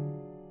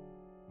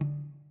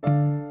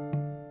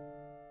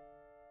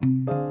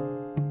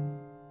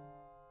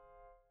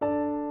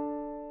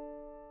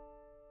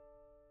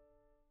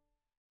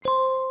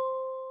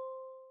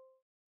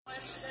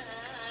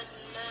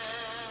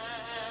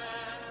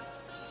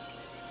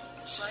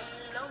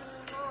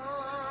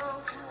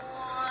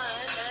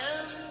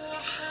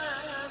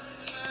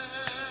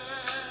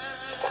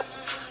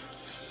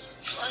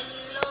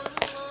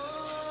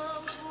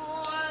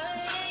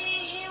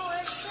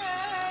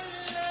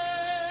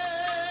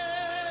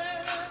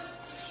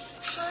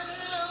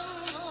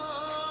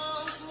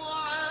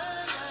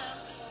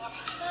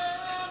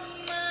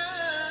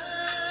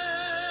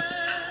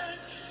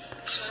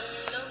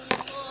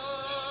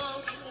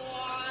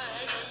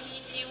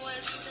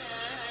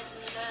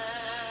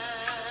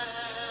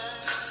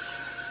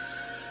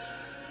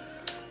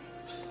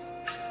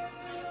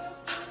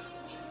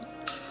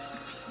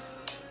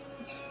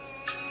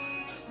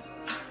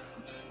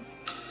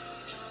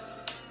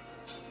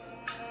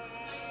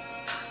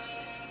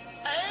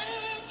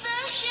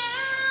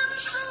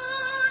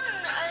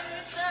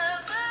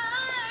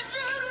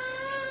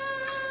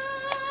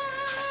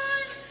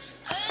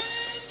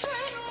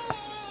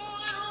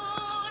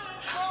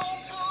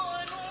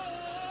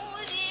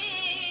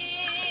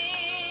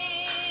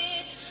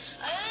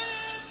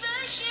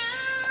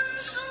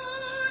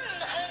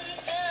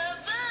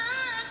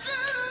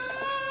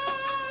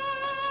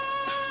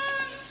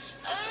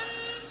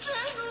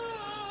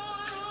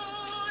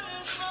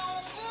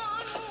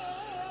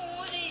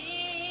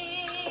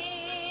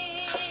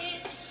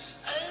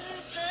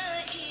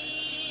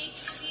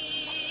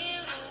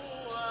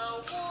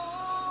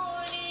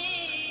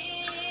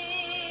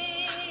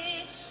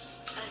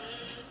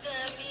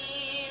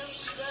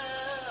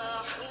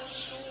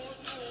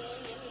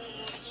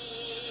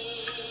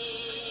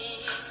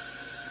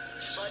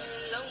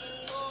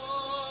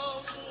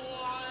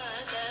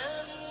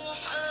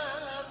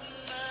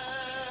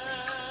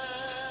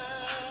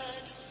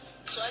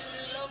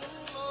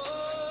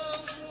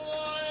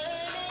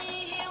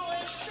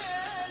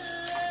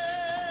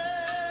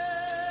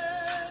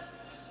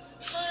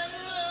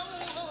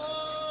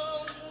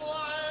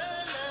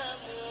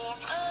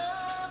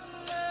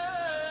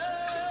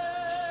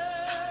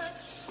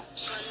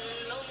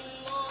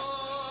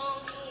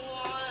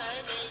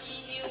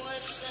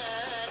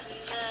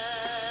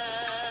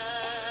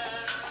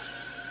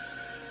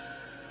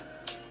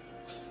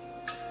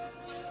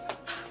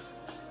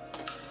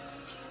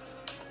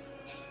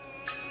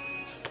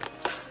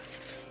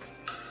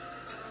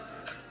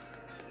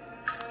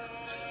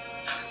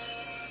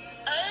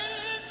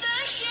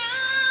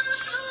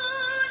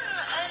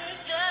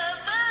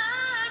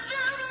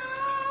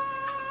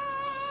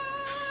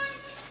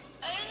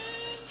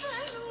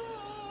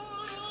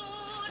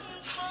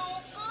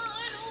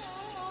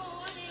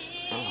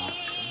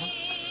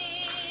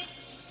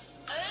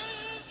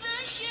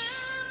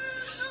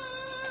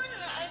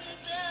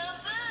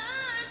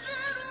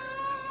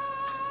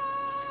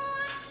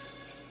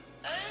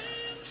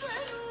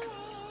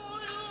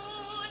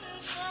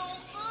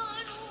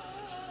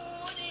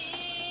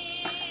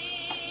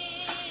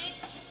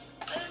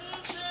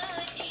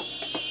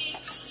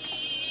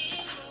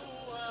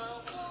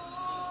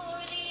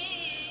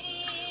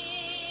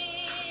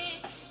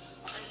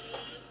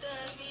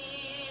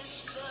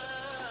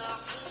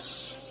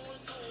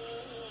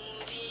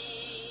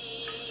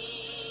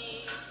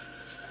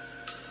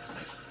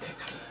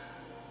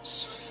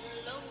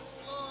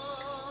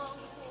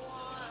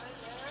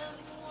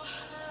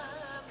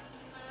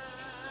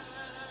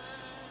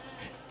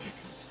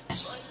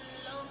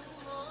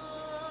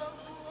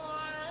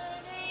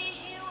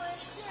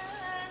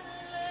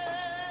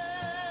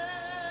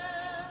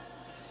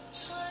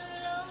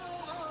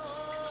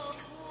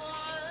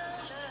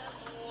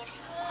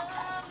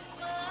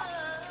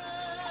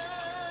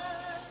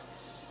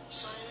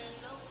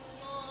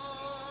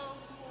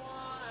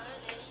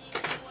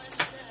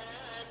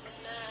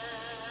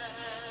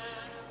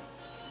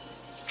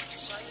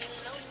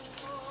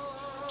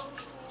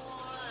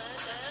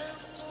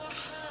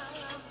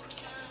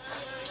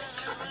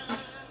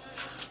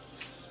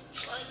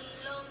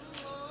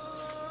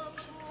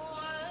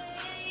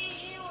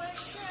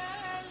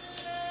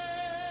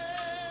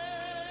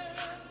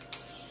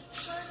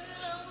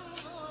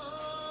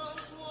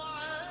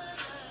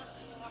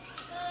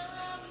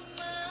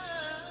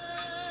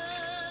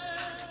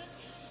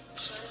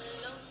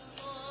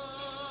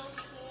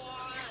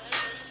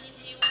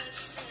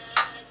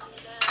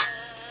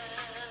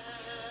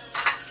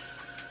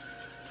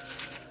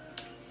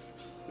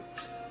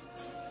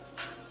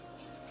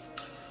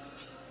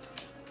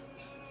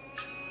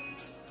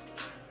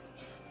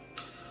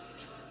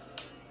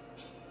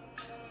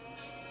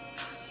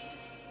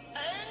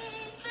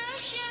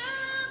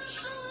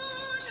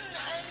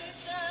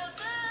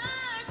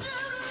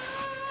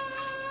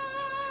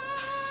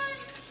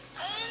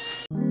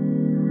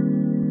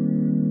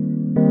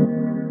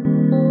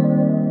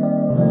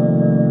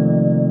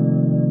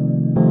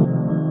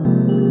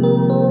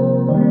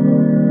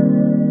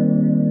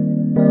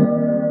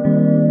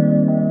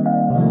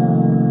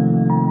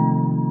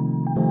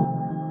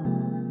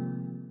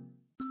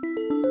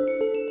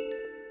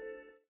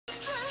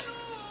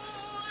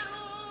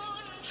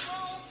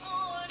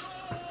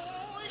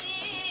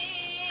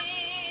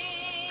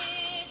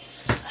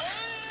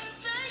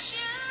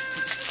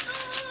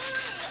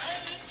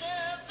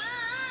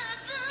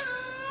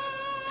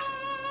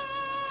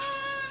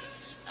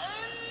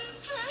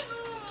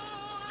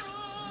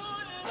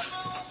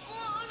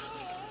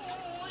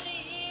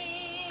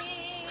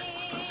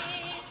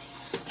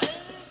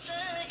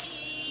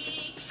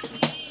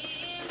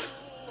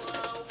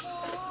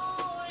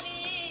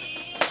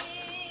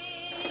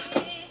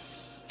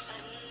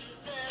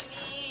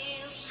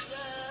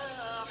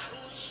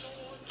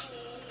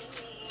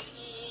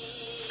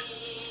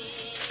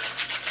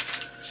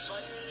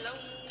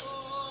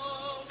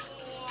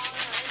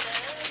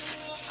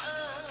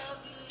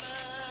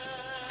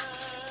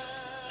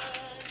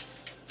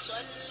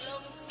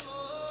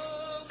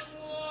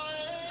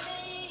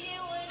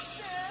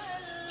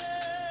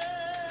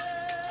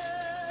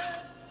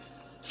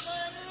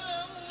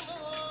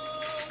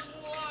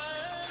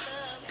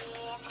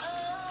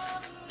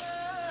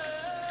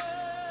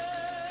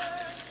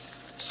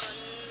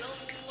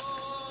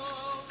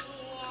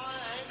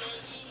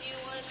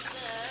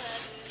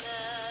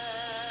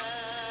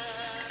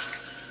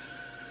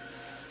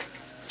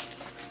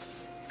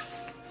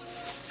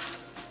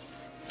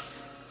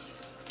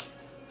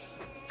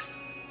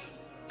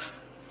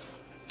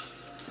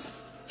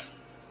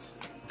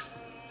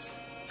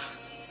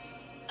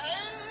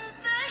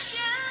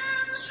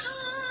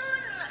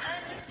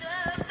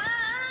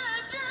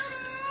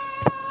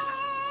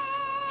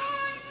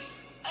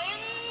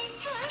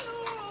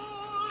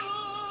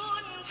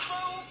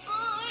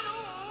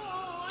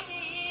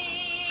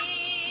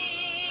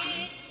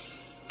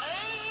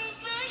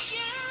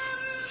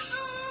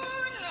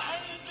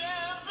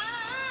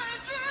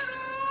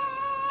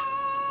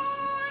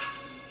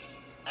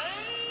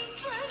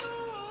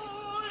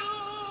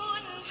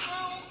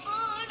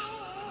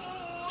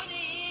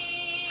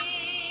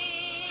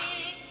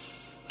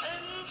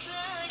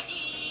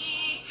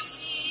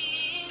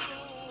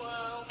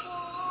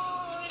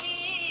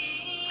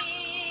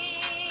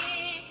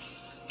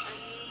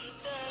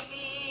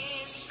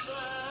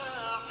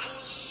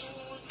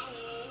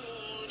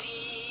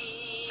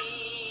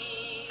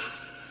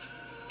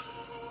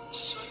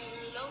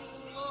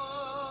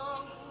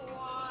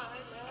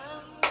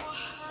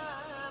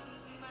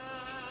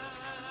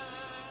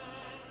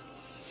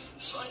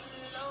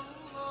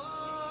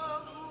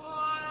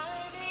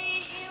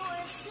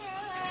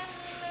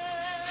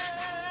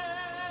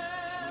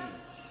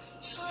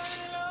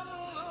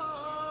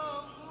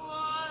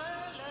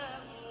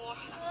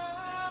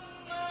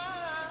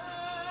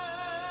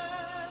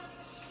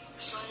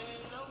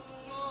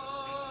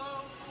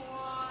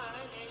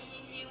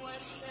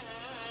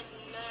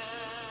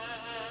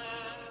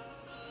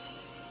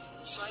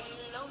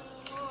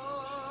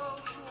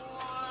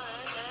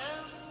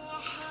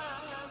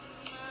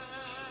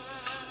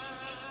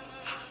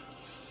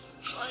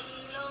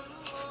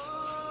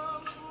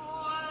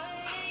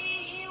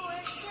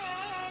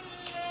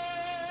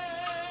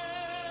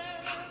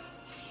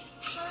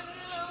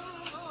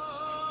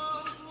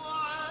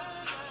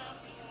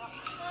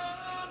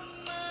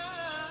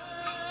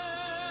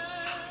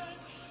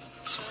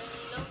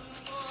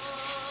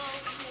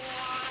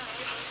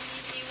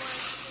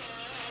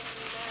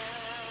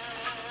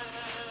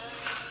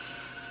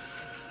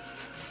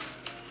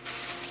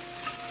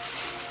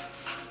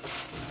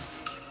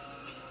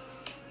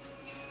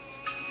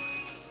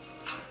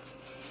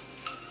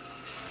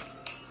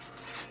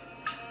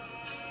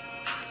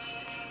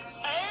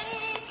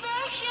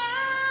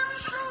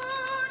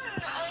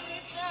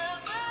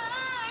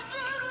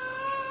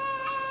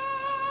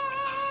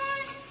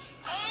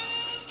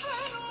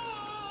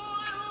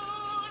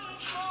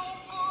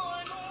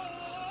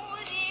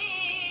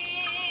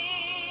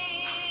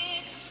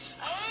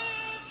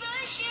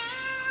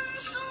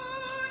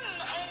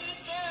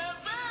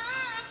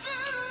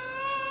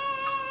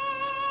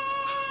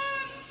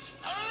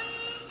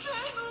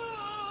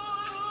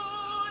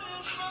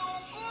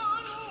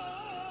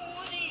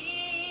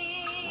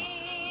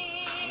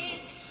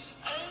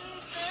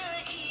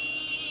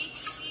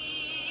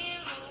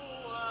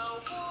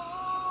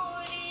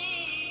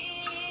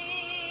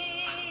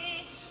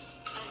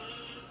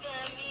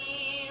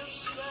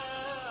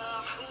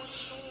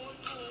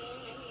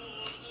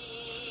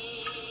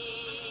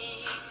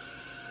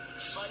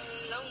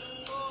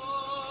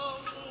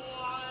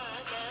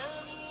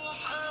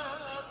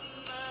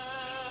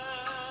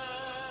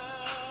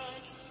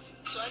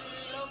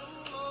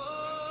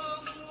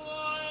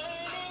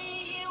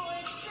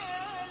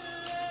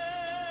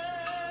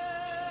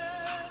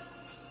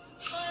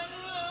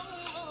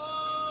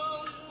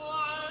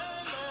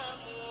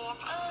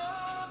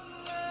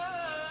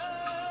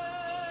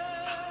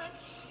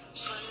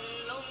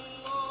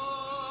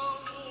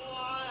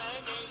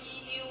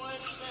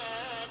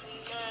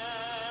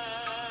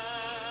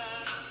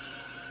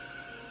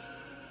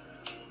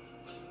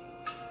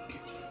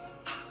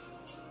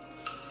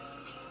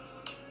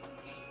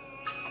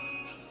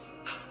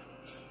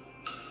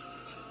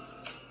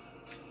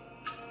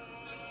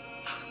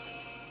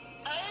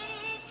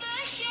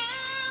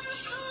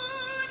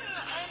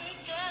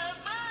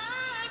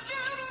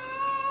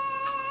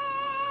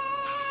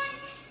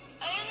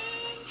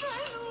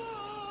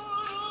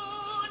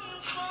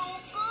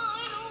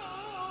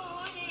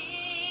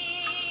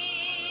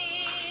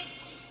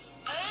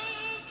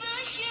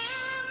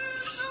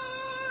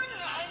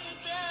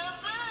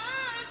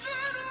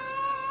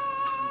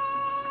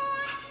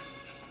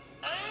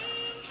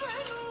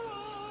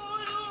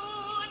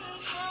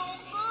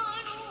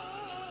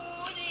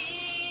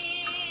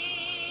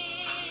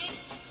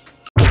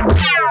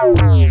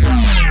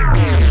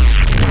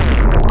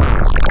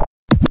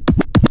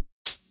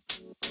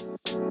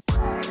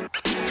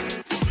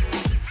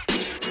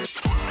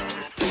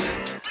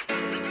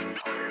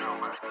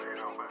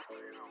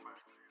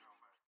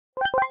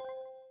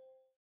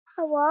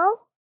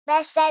Hello?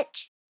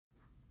 Message.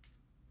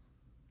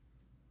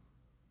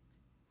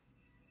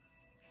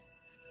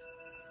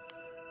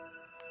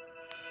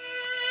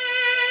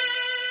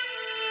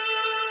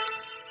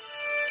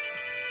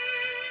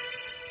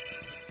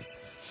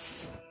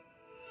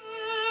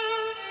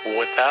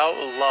 Without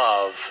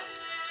love,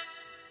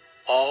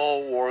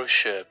 all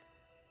worship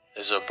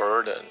is a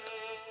burden.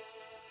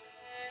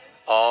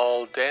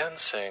 All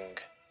dancing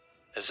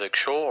is a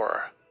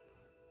chore.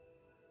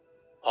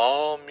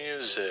 All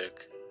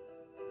music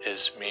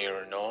is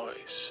mere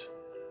noise.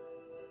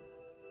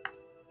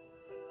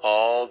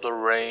 All the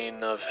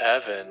rain of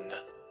heaven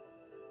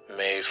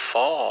may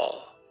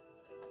fall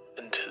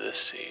into the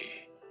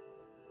sea.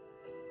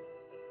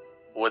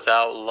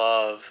 Without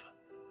love,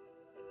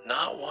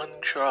 not one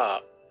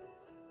drop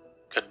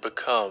could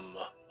become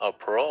a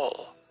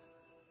pearl.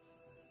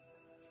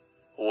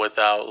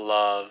 Without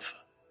love,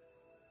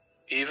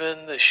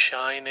 even the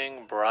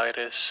shining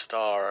brightest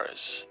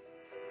stars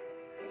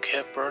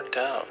get burnt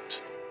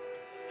out,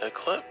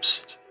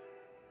 eclipsed,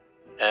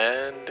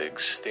 and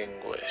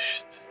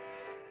extinguished.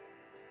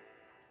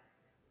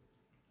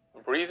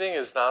 Breathing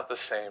is not the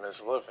same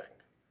as living.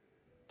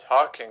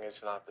 Talking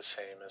is not the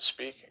same as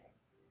speaking.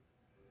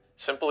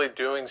 Simply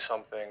doing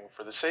something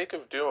for the sake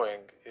of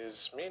doing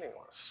is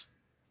meaningless.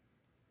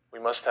 We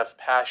must have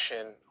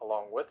passion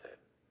along with it,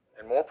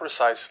 and more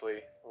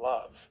precisely,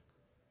 love.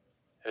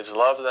 It is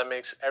love that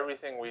makes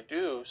everything we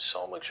do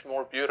so much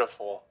more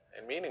beautiful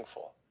and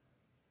meaningful.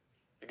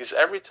 Because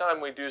every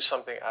time we do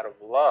something out of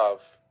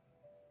love,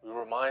 we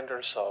remind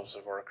ourselves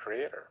of our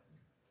Creator,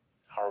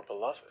 our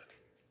beloved.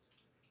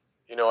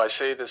 You know, I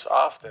say this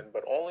often,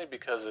 but only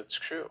because it's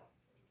true.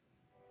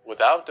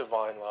 Without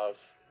divine love,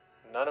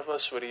 none of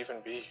us would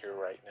even be here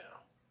right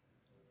now.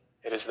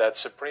 It is that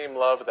supreme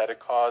love that had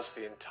caused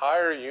the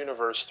entire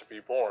universe to be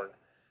born,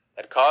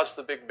 that caused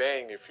the Big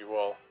Bang, if you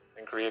will,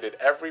 and created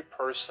every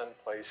person,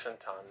 place, and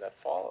time that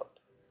followed.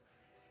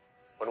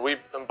 When we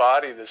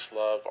embody this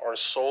love, our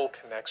soul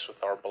connects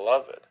with our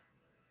beloved,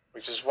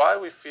 which is why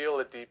we feel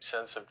a deep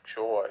sense of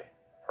joy,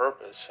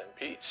 purpose, and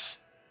peace.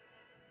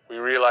 We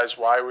realize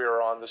why we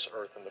are on this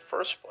earth in the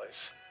first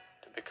place,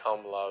 to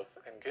become love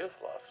and give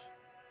love.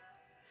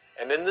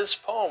 And in this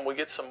poem, we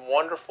get some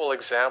wonderful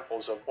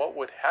examples of what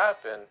would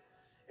happen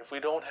if we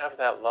don't have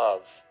that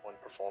love when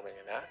performing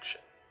an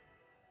action.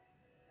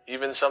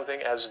 Even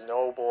something as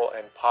noble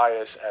and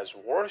pious as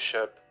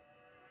worship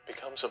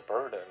becomes a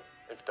burden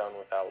if done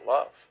without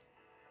love.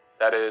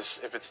 That is,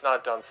 if it's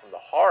not done from the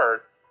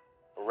heart,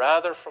 but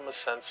rather from a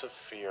sense of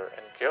fear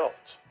and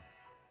guilt.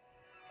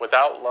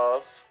 Without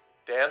love,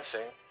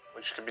 dancing,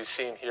 which can be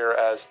seen here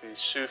as the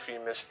Sufi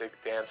mystic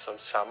dance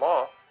of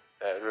Sama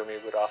that Rumi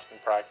would often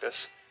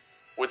practice,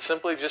 would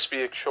simply just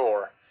be a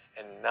chore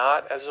and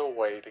not as a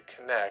way to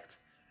connect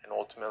and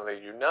ultimately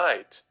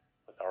unite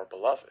with our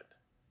beloved.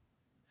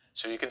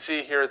 So you can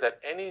see here that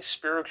any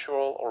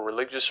spiritual or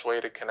religious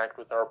way to connect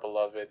with our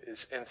beloved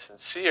is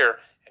insincere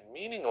and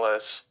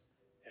meaningless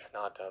if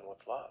not done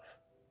with love.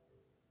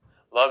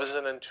 Love is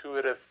an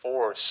intuitive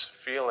force,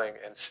 feeling,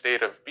 and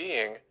state of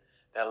being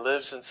that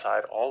lives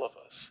inside all of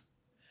us.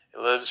 It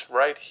lives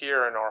right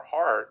here in our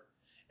heart,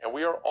 and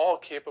we are all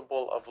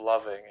capable of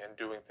loving and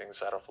doing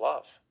things out of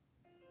love.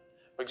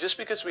 But just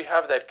because we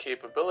have that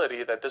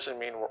capability, that doesn't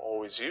mean we're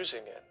always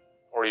using it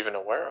or even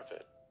aware of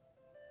it.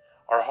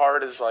 Our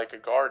heart is like a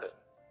garden.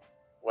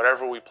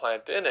 Whatever we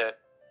plant in it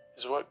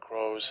is what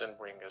grows and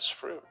brings us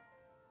fruit.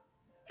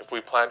 If we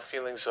plant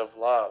feelings of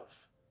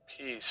love,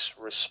 peace,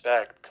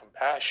 respect,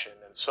 compassion,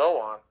 and so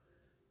on,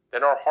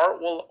 then our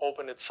heart will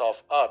open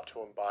itself up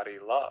to embody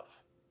love.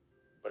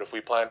 But if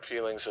we plant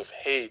feelings of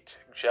hate,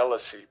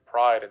 jealousy,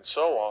 pride, and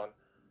so on,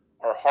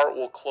 our heart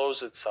will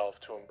close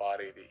itself to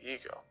embody the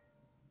ego.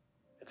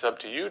 It's up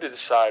to you to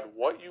decide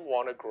what you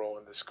want to grow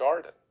in this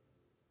garden.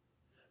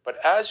 But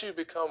as you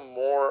become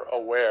more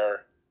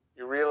aware,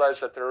 you realize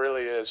that there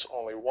really is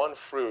only one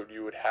fruit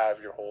you would have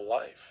your whole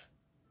life: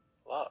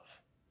 love.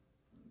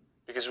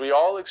 Because we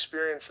all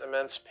experience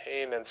immense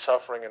pain and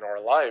suffering in our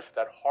life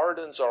that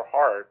hardens our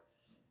heart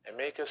and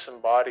make us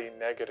embody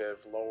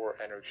negative, lower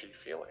energy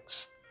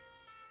feelings.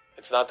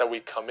 It's not that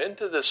we come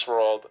into this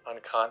world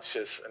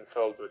unconscious and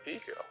filled with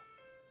ego.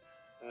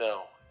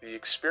 No, the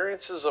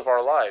experiences of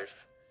our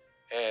life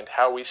and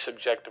how we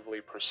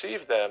subjectively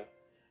perceive them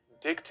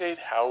dictate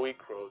how we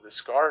grow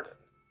this garden.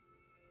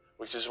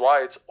 Which is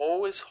why it's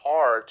always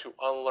hard to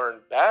unlearn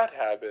bad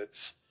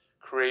habits,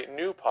 create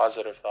new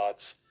positive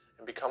thoughts,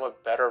 and become a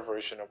better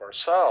version of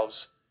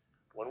ourselves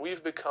when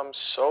we've become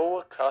so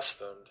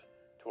accustomed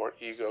to our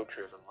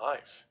ego-driven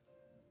life.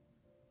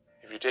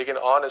 If you take an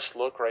honest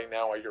look right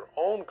now at your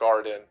own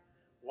garden,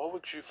 what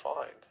would you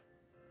find?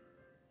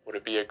 Would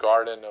it be a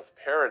garden of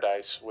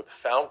paradise with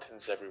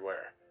fountains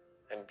everywhere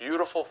and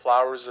beautiful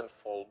flowers in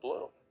full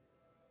bloom?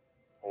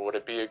 Or would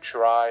it be a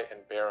dry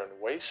and barren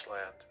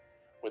wasteland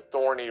with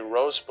thorny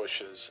rose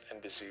bushes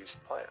and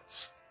diseased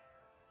plants?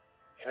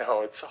 You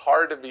know, it's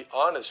hard to be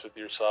honest with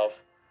yourself,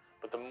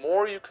 but the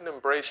more you can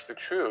embrace the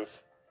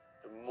truth,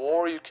 the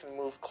more you can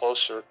move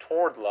closer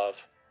toward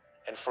love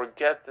and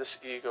forget this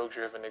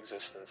ego-driven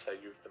existence that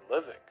you've been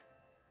living.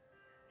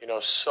 You know,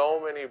 so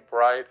many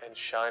bright and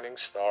shining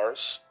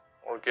stars,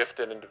 or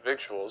gifted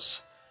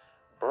individuals,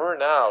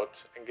 burn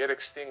out and get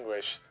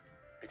extinguished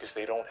because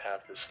they don't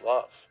have this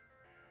love.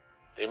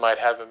 They might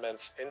have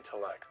immense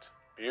intellect,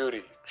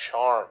 beauty,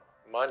 charm,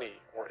 money,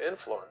 or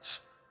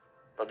influence,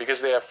 but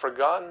because they have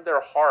forgotten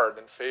their heart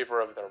in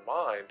favor of their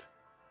mind,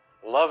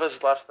 love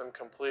has left them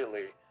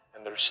completely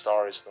and their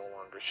star is no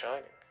longer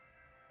shining.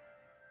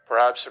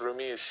 Perhaps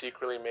Rumi is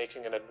secretly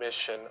making an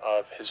admission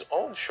of his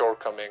own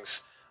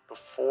shortcomings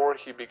before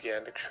he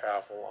began to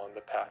travel on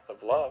the path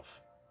of love.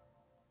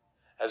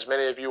 As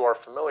many of you are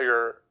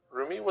familiar,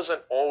 Rumi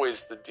wasn't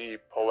always the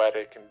deep,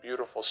 poetic, and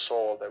beautiful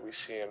soul that we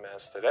see him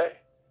as today.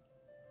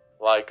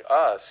 Like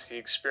us, he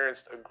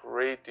experienced a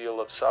great deal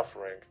of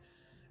suffering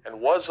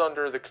and was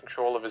under the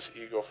control of his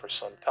ego for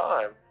some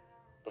time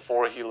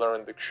before he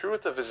learned the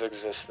truth of his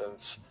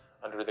existence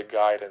under the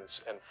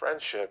guidance and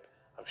friendship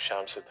of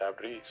Shams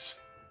Tabriz.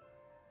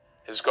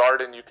 His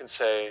garden, you can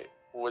say,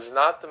 was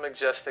not the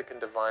majestic and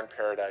divine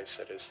paradise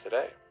it is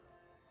today.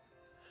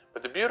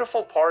 But the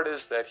beautiful part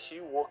is that he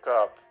woke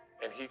up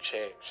and he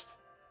changed.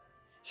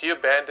 He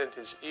abandoned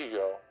his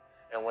ego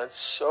and went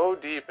so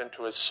deep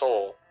into his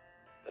soul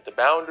that the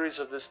boundaries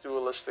of this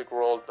dualistic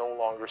world no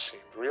longer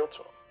seemed real to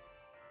him.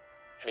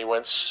 And he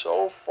went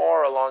so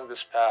far along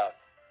this path,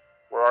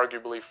 where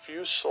arguably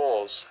few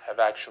souls have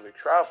actually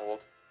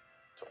traveled,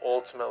 to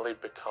ultimately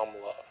become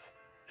love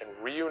and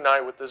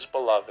reunite with his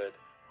beloved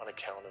on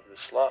account of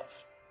this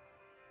love.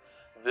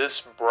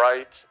 This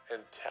bright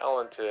and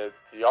talented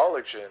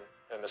theologian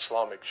and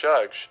Islamic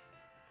judge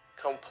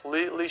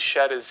completely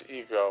shed his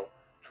ego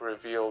to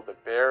reveal the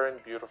bare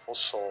and beautiful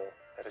soul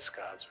that is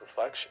God's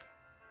reflection.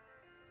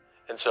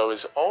 And so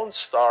his own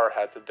star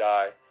had to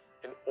die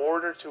in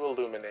order to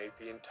illuminate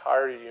the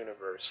entire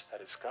universe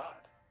that is God.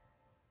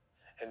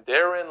 And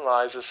therein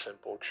lies a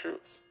simple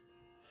truth.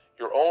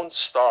 Your own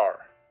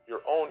star,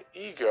 your own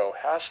ego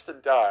has to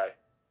die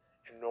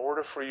in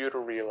order for you to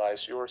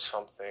realize you're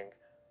something,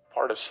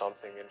 part of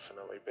something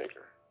infinitely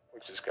bigger,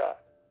 which is God.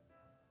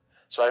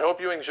 So I hope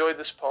you enjoyed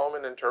this poem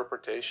and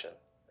interpretation.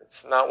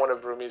 It's not one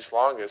of Rumi's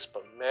longest,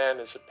 but man,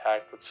 is it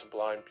packed with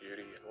sublime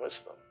beauty and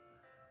wisdom.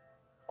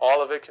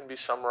 All of it can be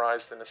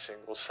summarized in a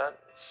single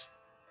sentence.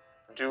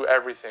 Do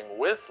everything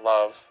with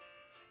love,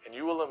 and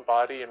you will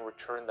embody and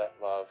return that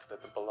love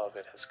that the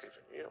Beloved has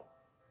given you.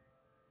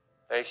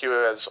 Thank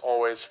you as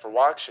always for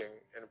watching,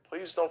 and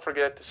please don't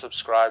forget to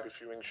subscribe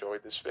if you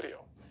enjoyed this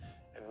video.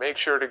 And make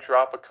sure to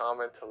drop a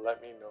comment to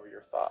let me know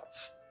your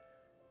thoughts.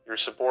 Your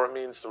support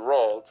means the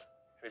world,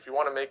 and if you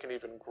want to make an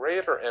even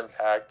greater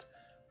impact,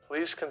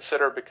 please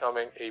consider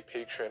becoming a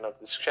patron of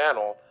this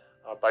channel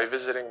by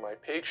visiting my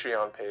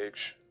Patreon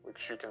page,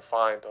 which you can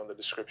find on the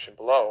description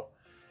below,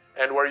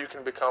 and where you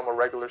can become a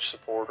regular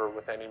supporter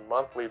with any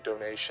monthly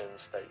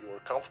donations that you are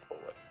comfortable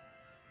with.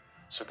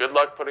 So good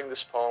luck putting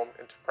this poem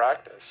into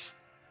practice,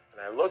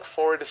 and I look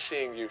forward to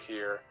seeing you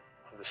here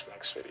on this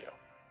next video.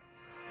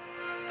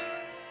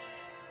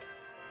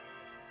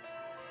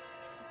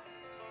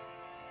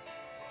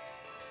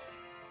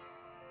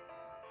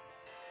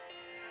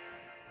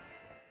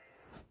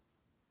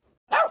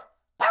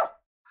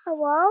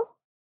 Hello?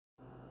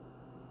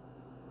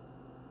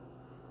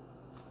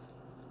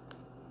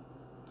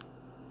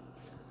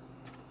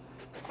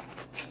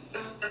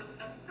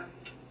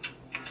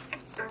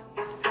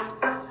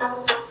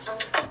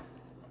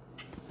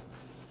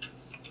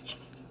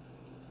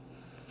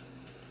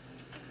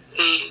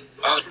 The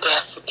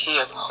Audacity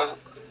of Hope,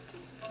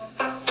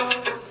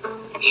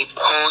 a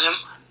poem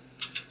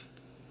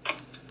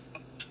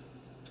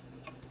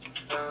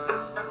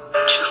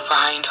to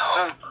find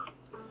hope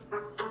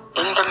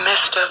in the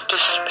midst of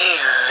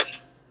despair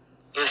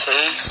is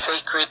a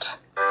sacred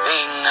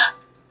thing,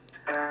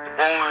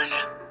 born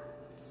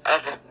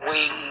of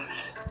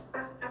wings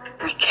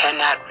we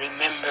cannot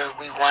remember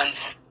we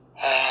once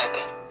had,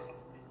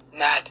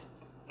 not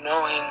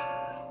knowing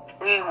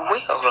we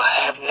will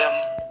have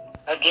them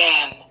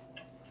again.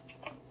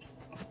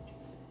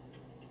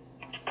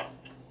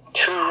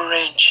 To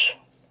wrench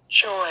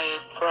joy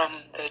from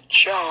the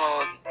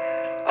jaws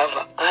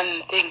of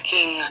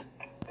unthinking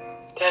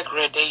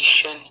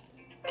degradation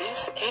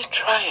is a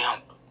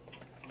triumph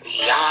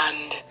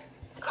beyond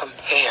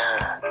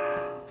compare.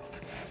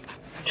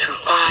 To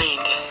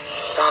find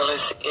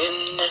solace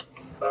in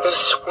the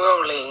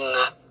swirling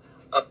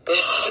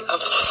abyss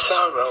of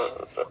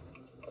sorrow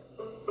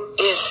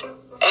is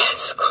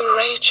as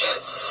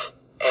courageous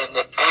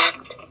an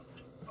act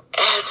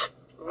as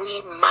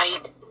we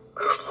might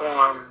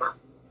perform.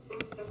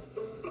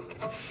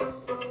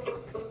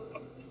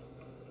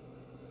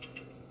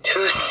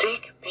 To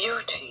seek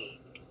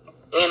beauty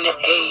in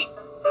a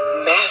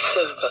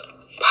massive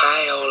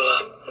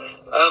pile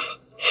of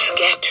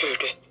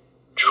scattered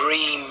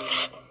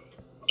dreams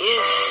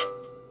is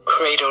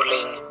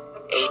cradling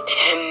a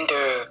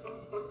tender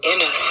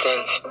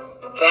innocence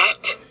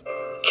that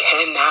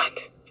cannot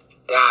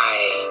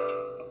die.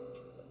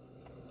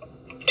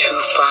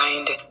 To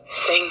find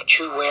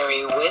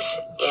sanctuary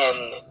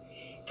within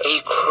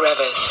a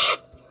crevice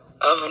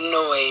of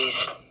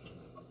noise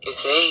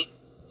is a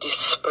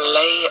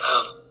display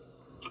of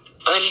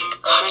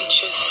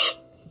unconscious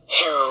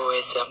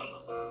heroism.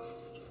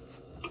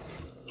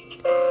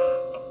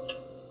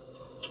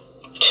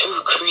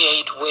 To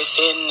create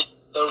within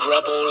the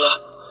rubble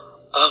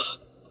of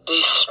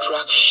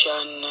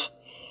destruction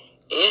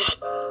is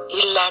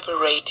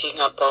elaborating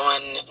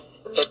upon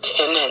the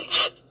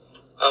tenets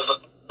of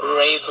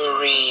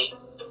bravery.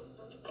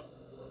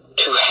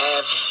 To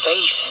have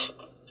faith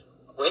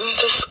when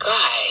the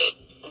sky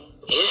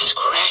is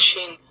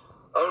crashing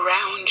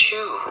around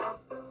you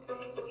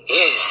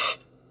is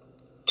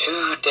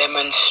to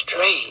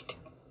demonstrate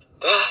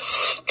the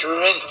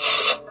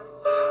strengths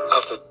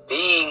of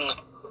being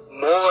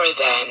more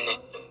than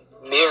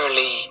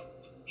merely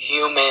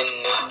human.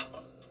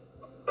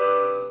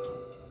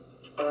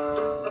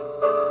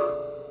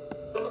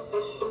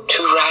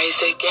 To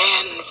rise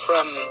again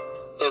from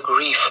the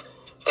grief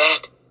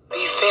that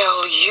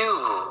befell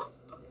you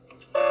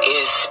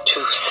is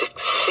to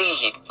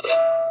succeed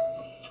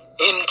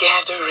in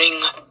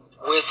gathering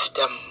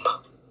wisdom.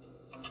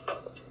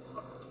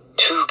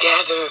 To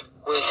gather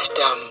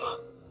wisdom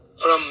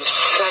from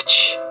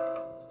such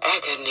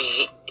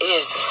agony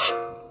is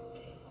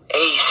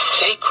a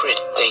sacred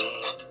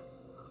thing,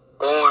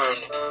 born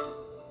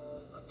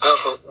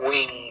of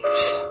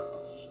wings.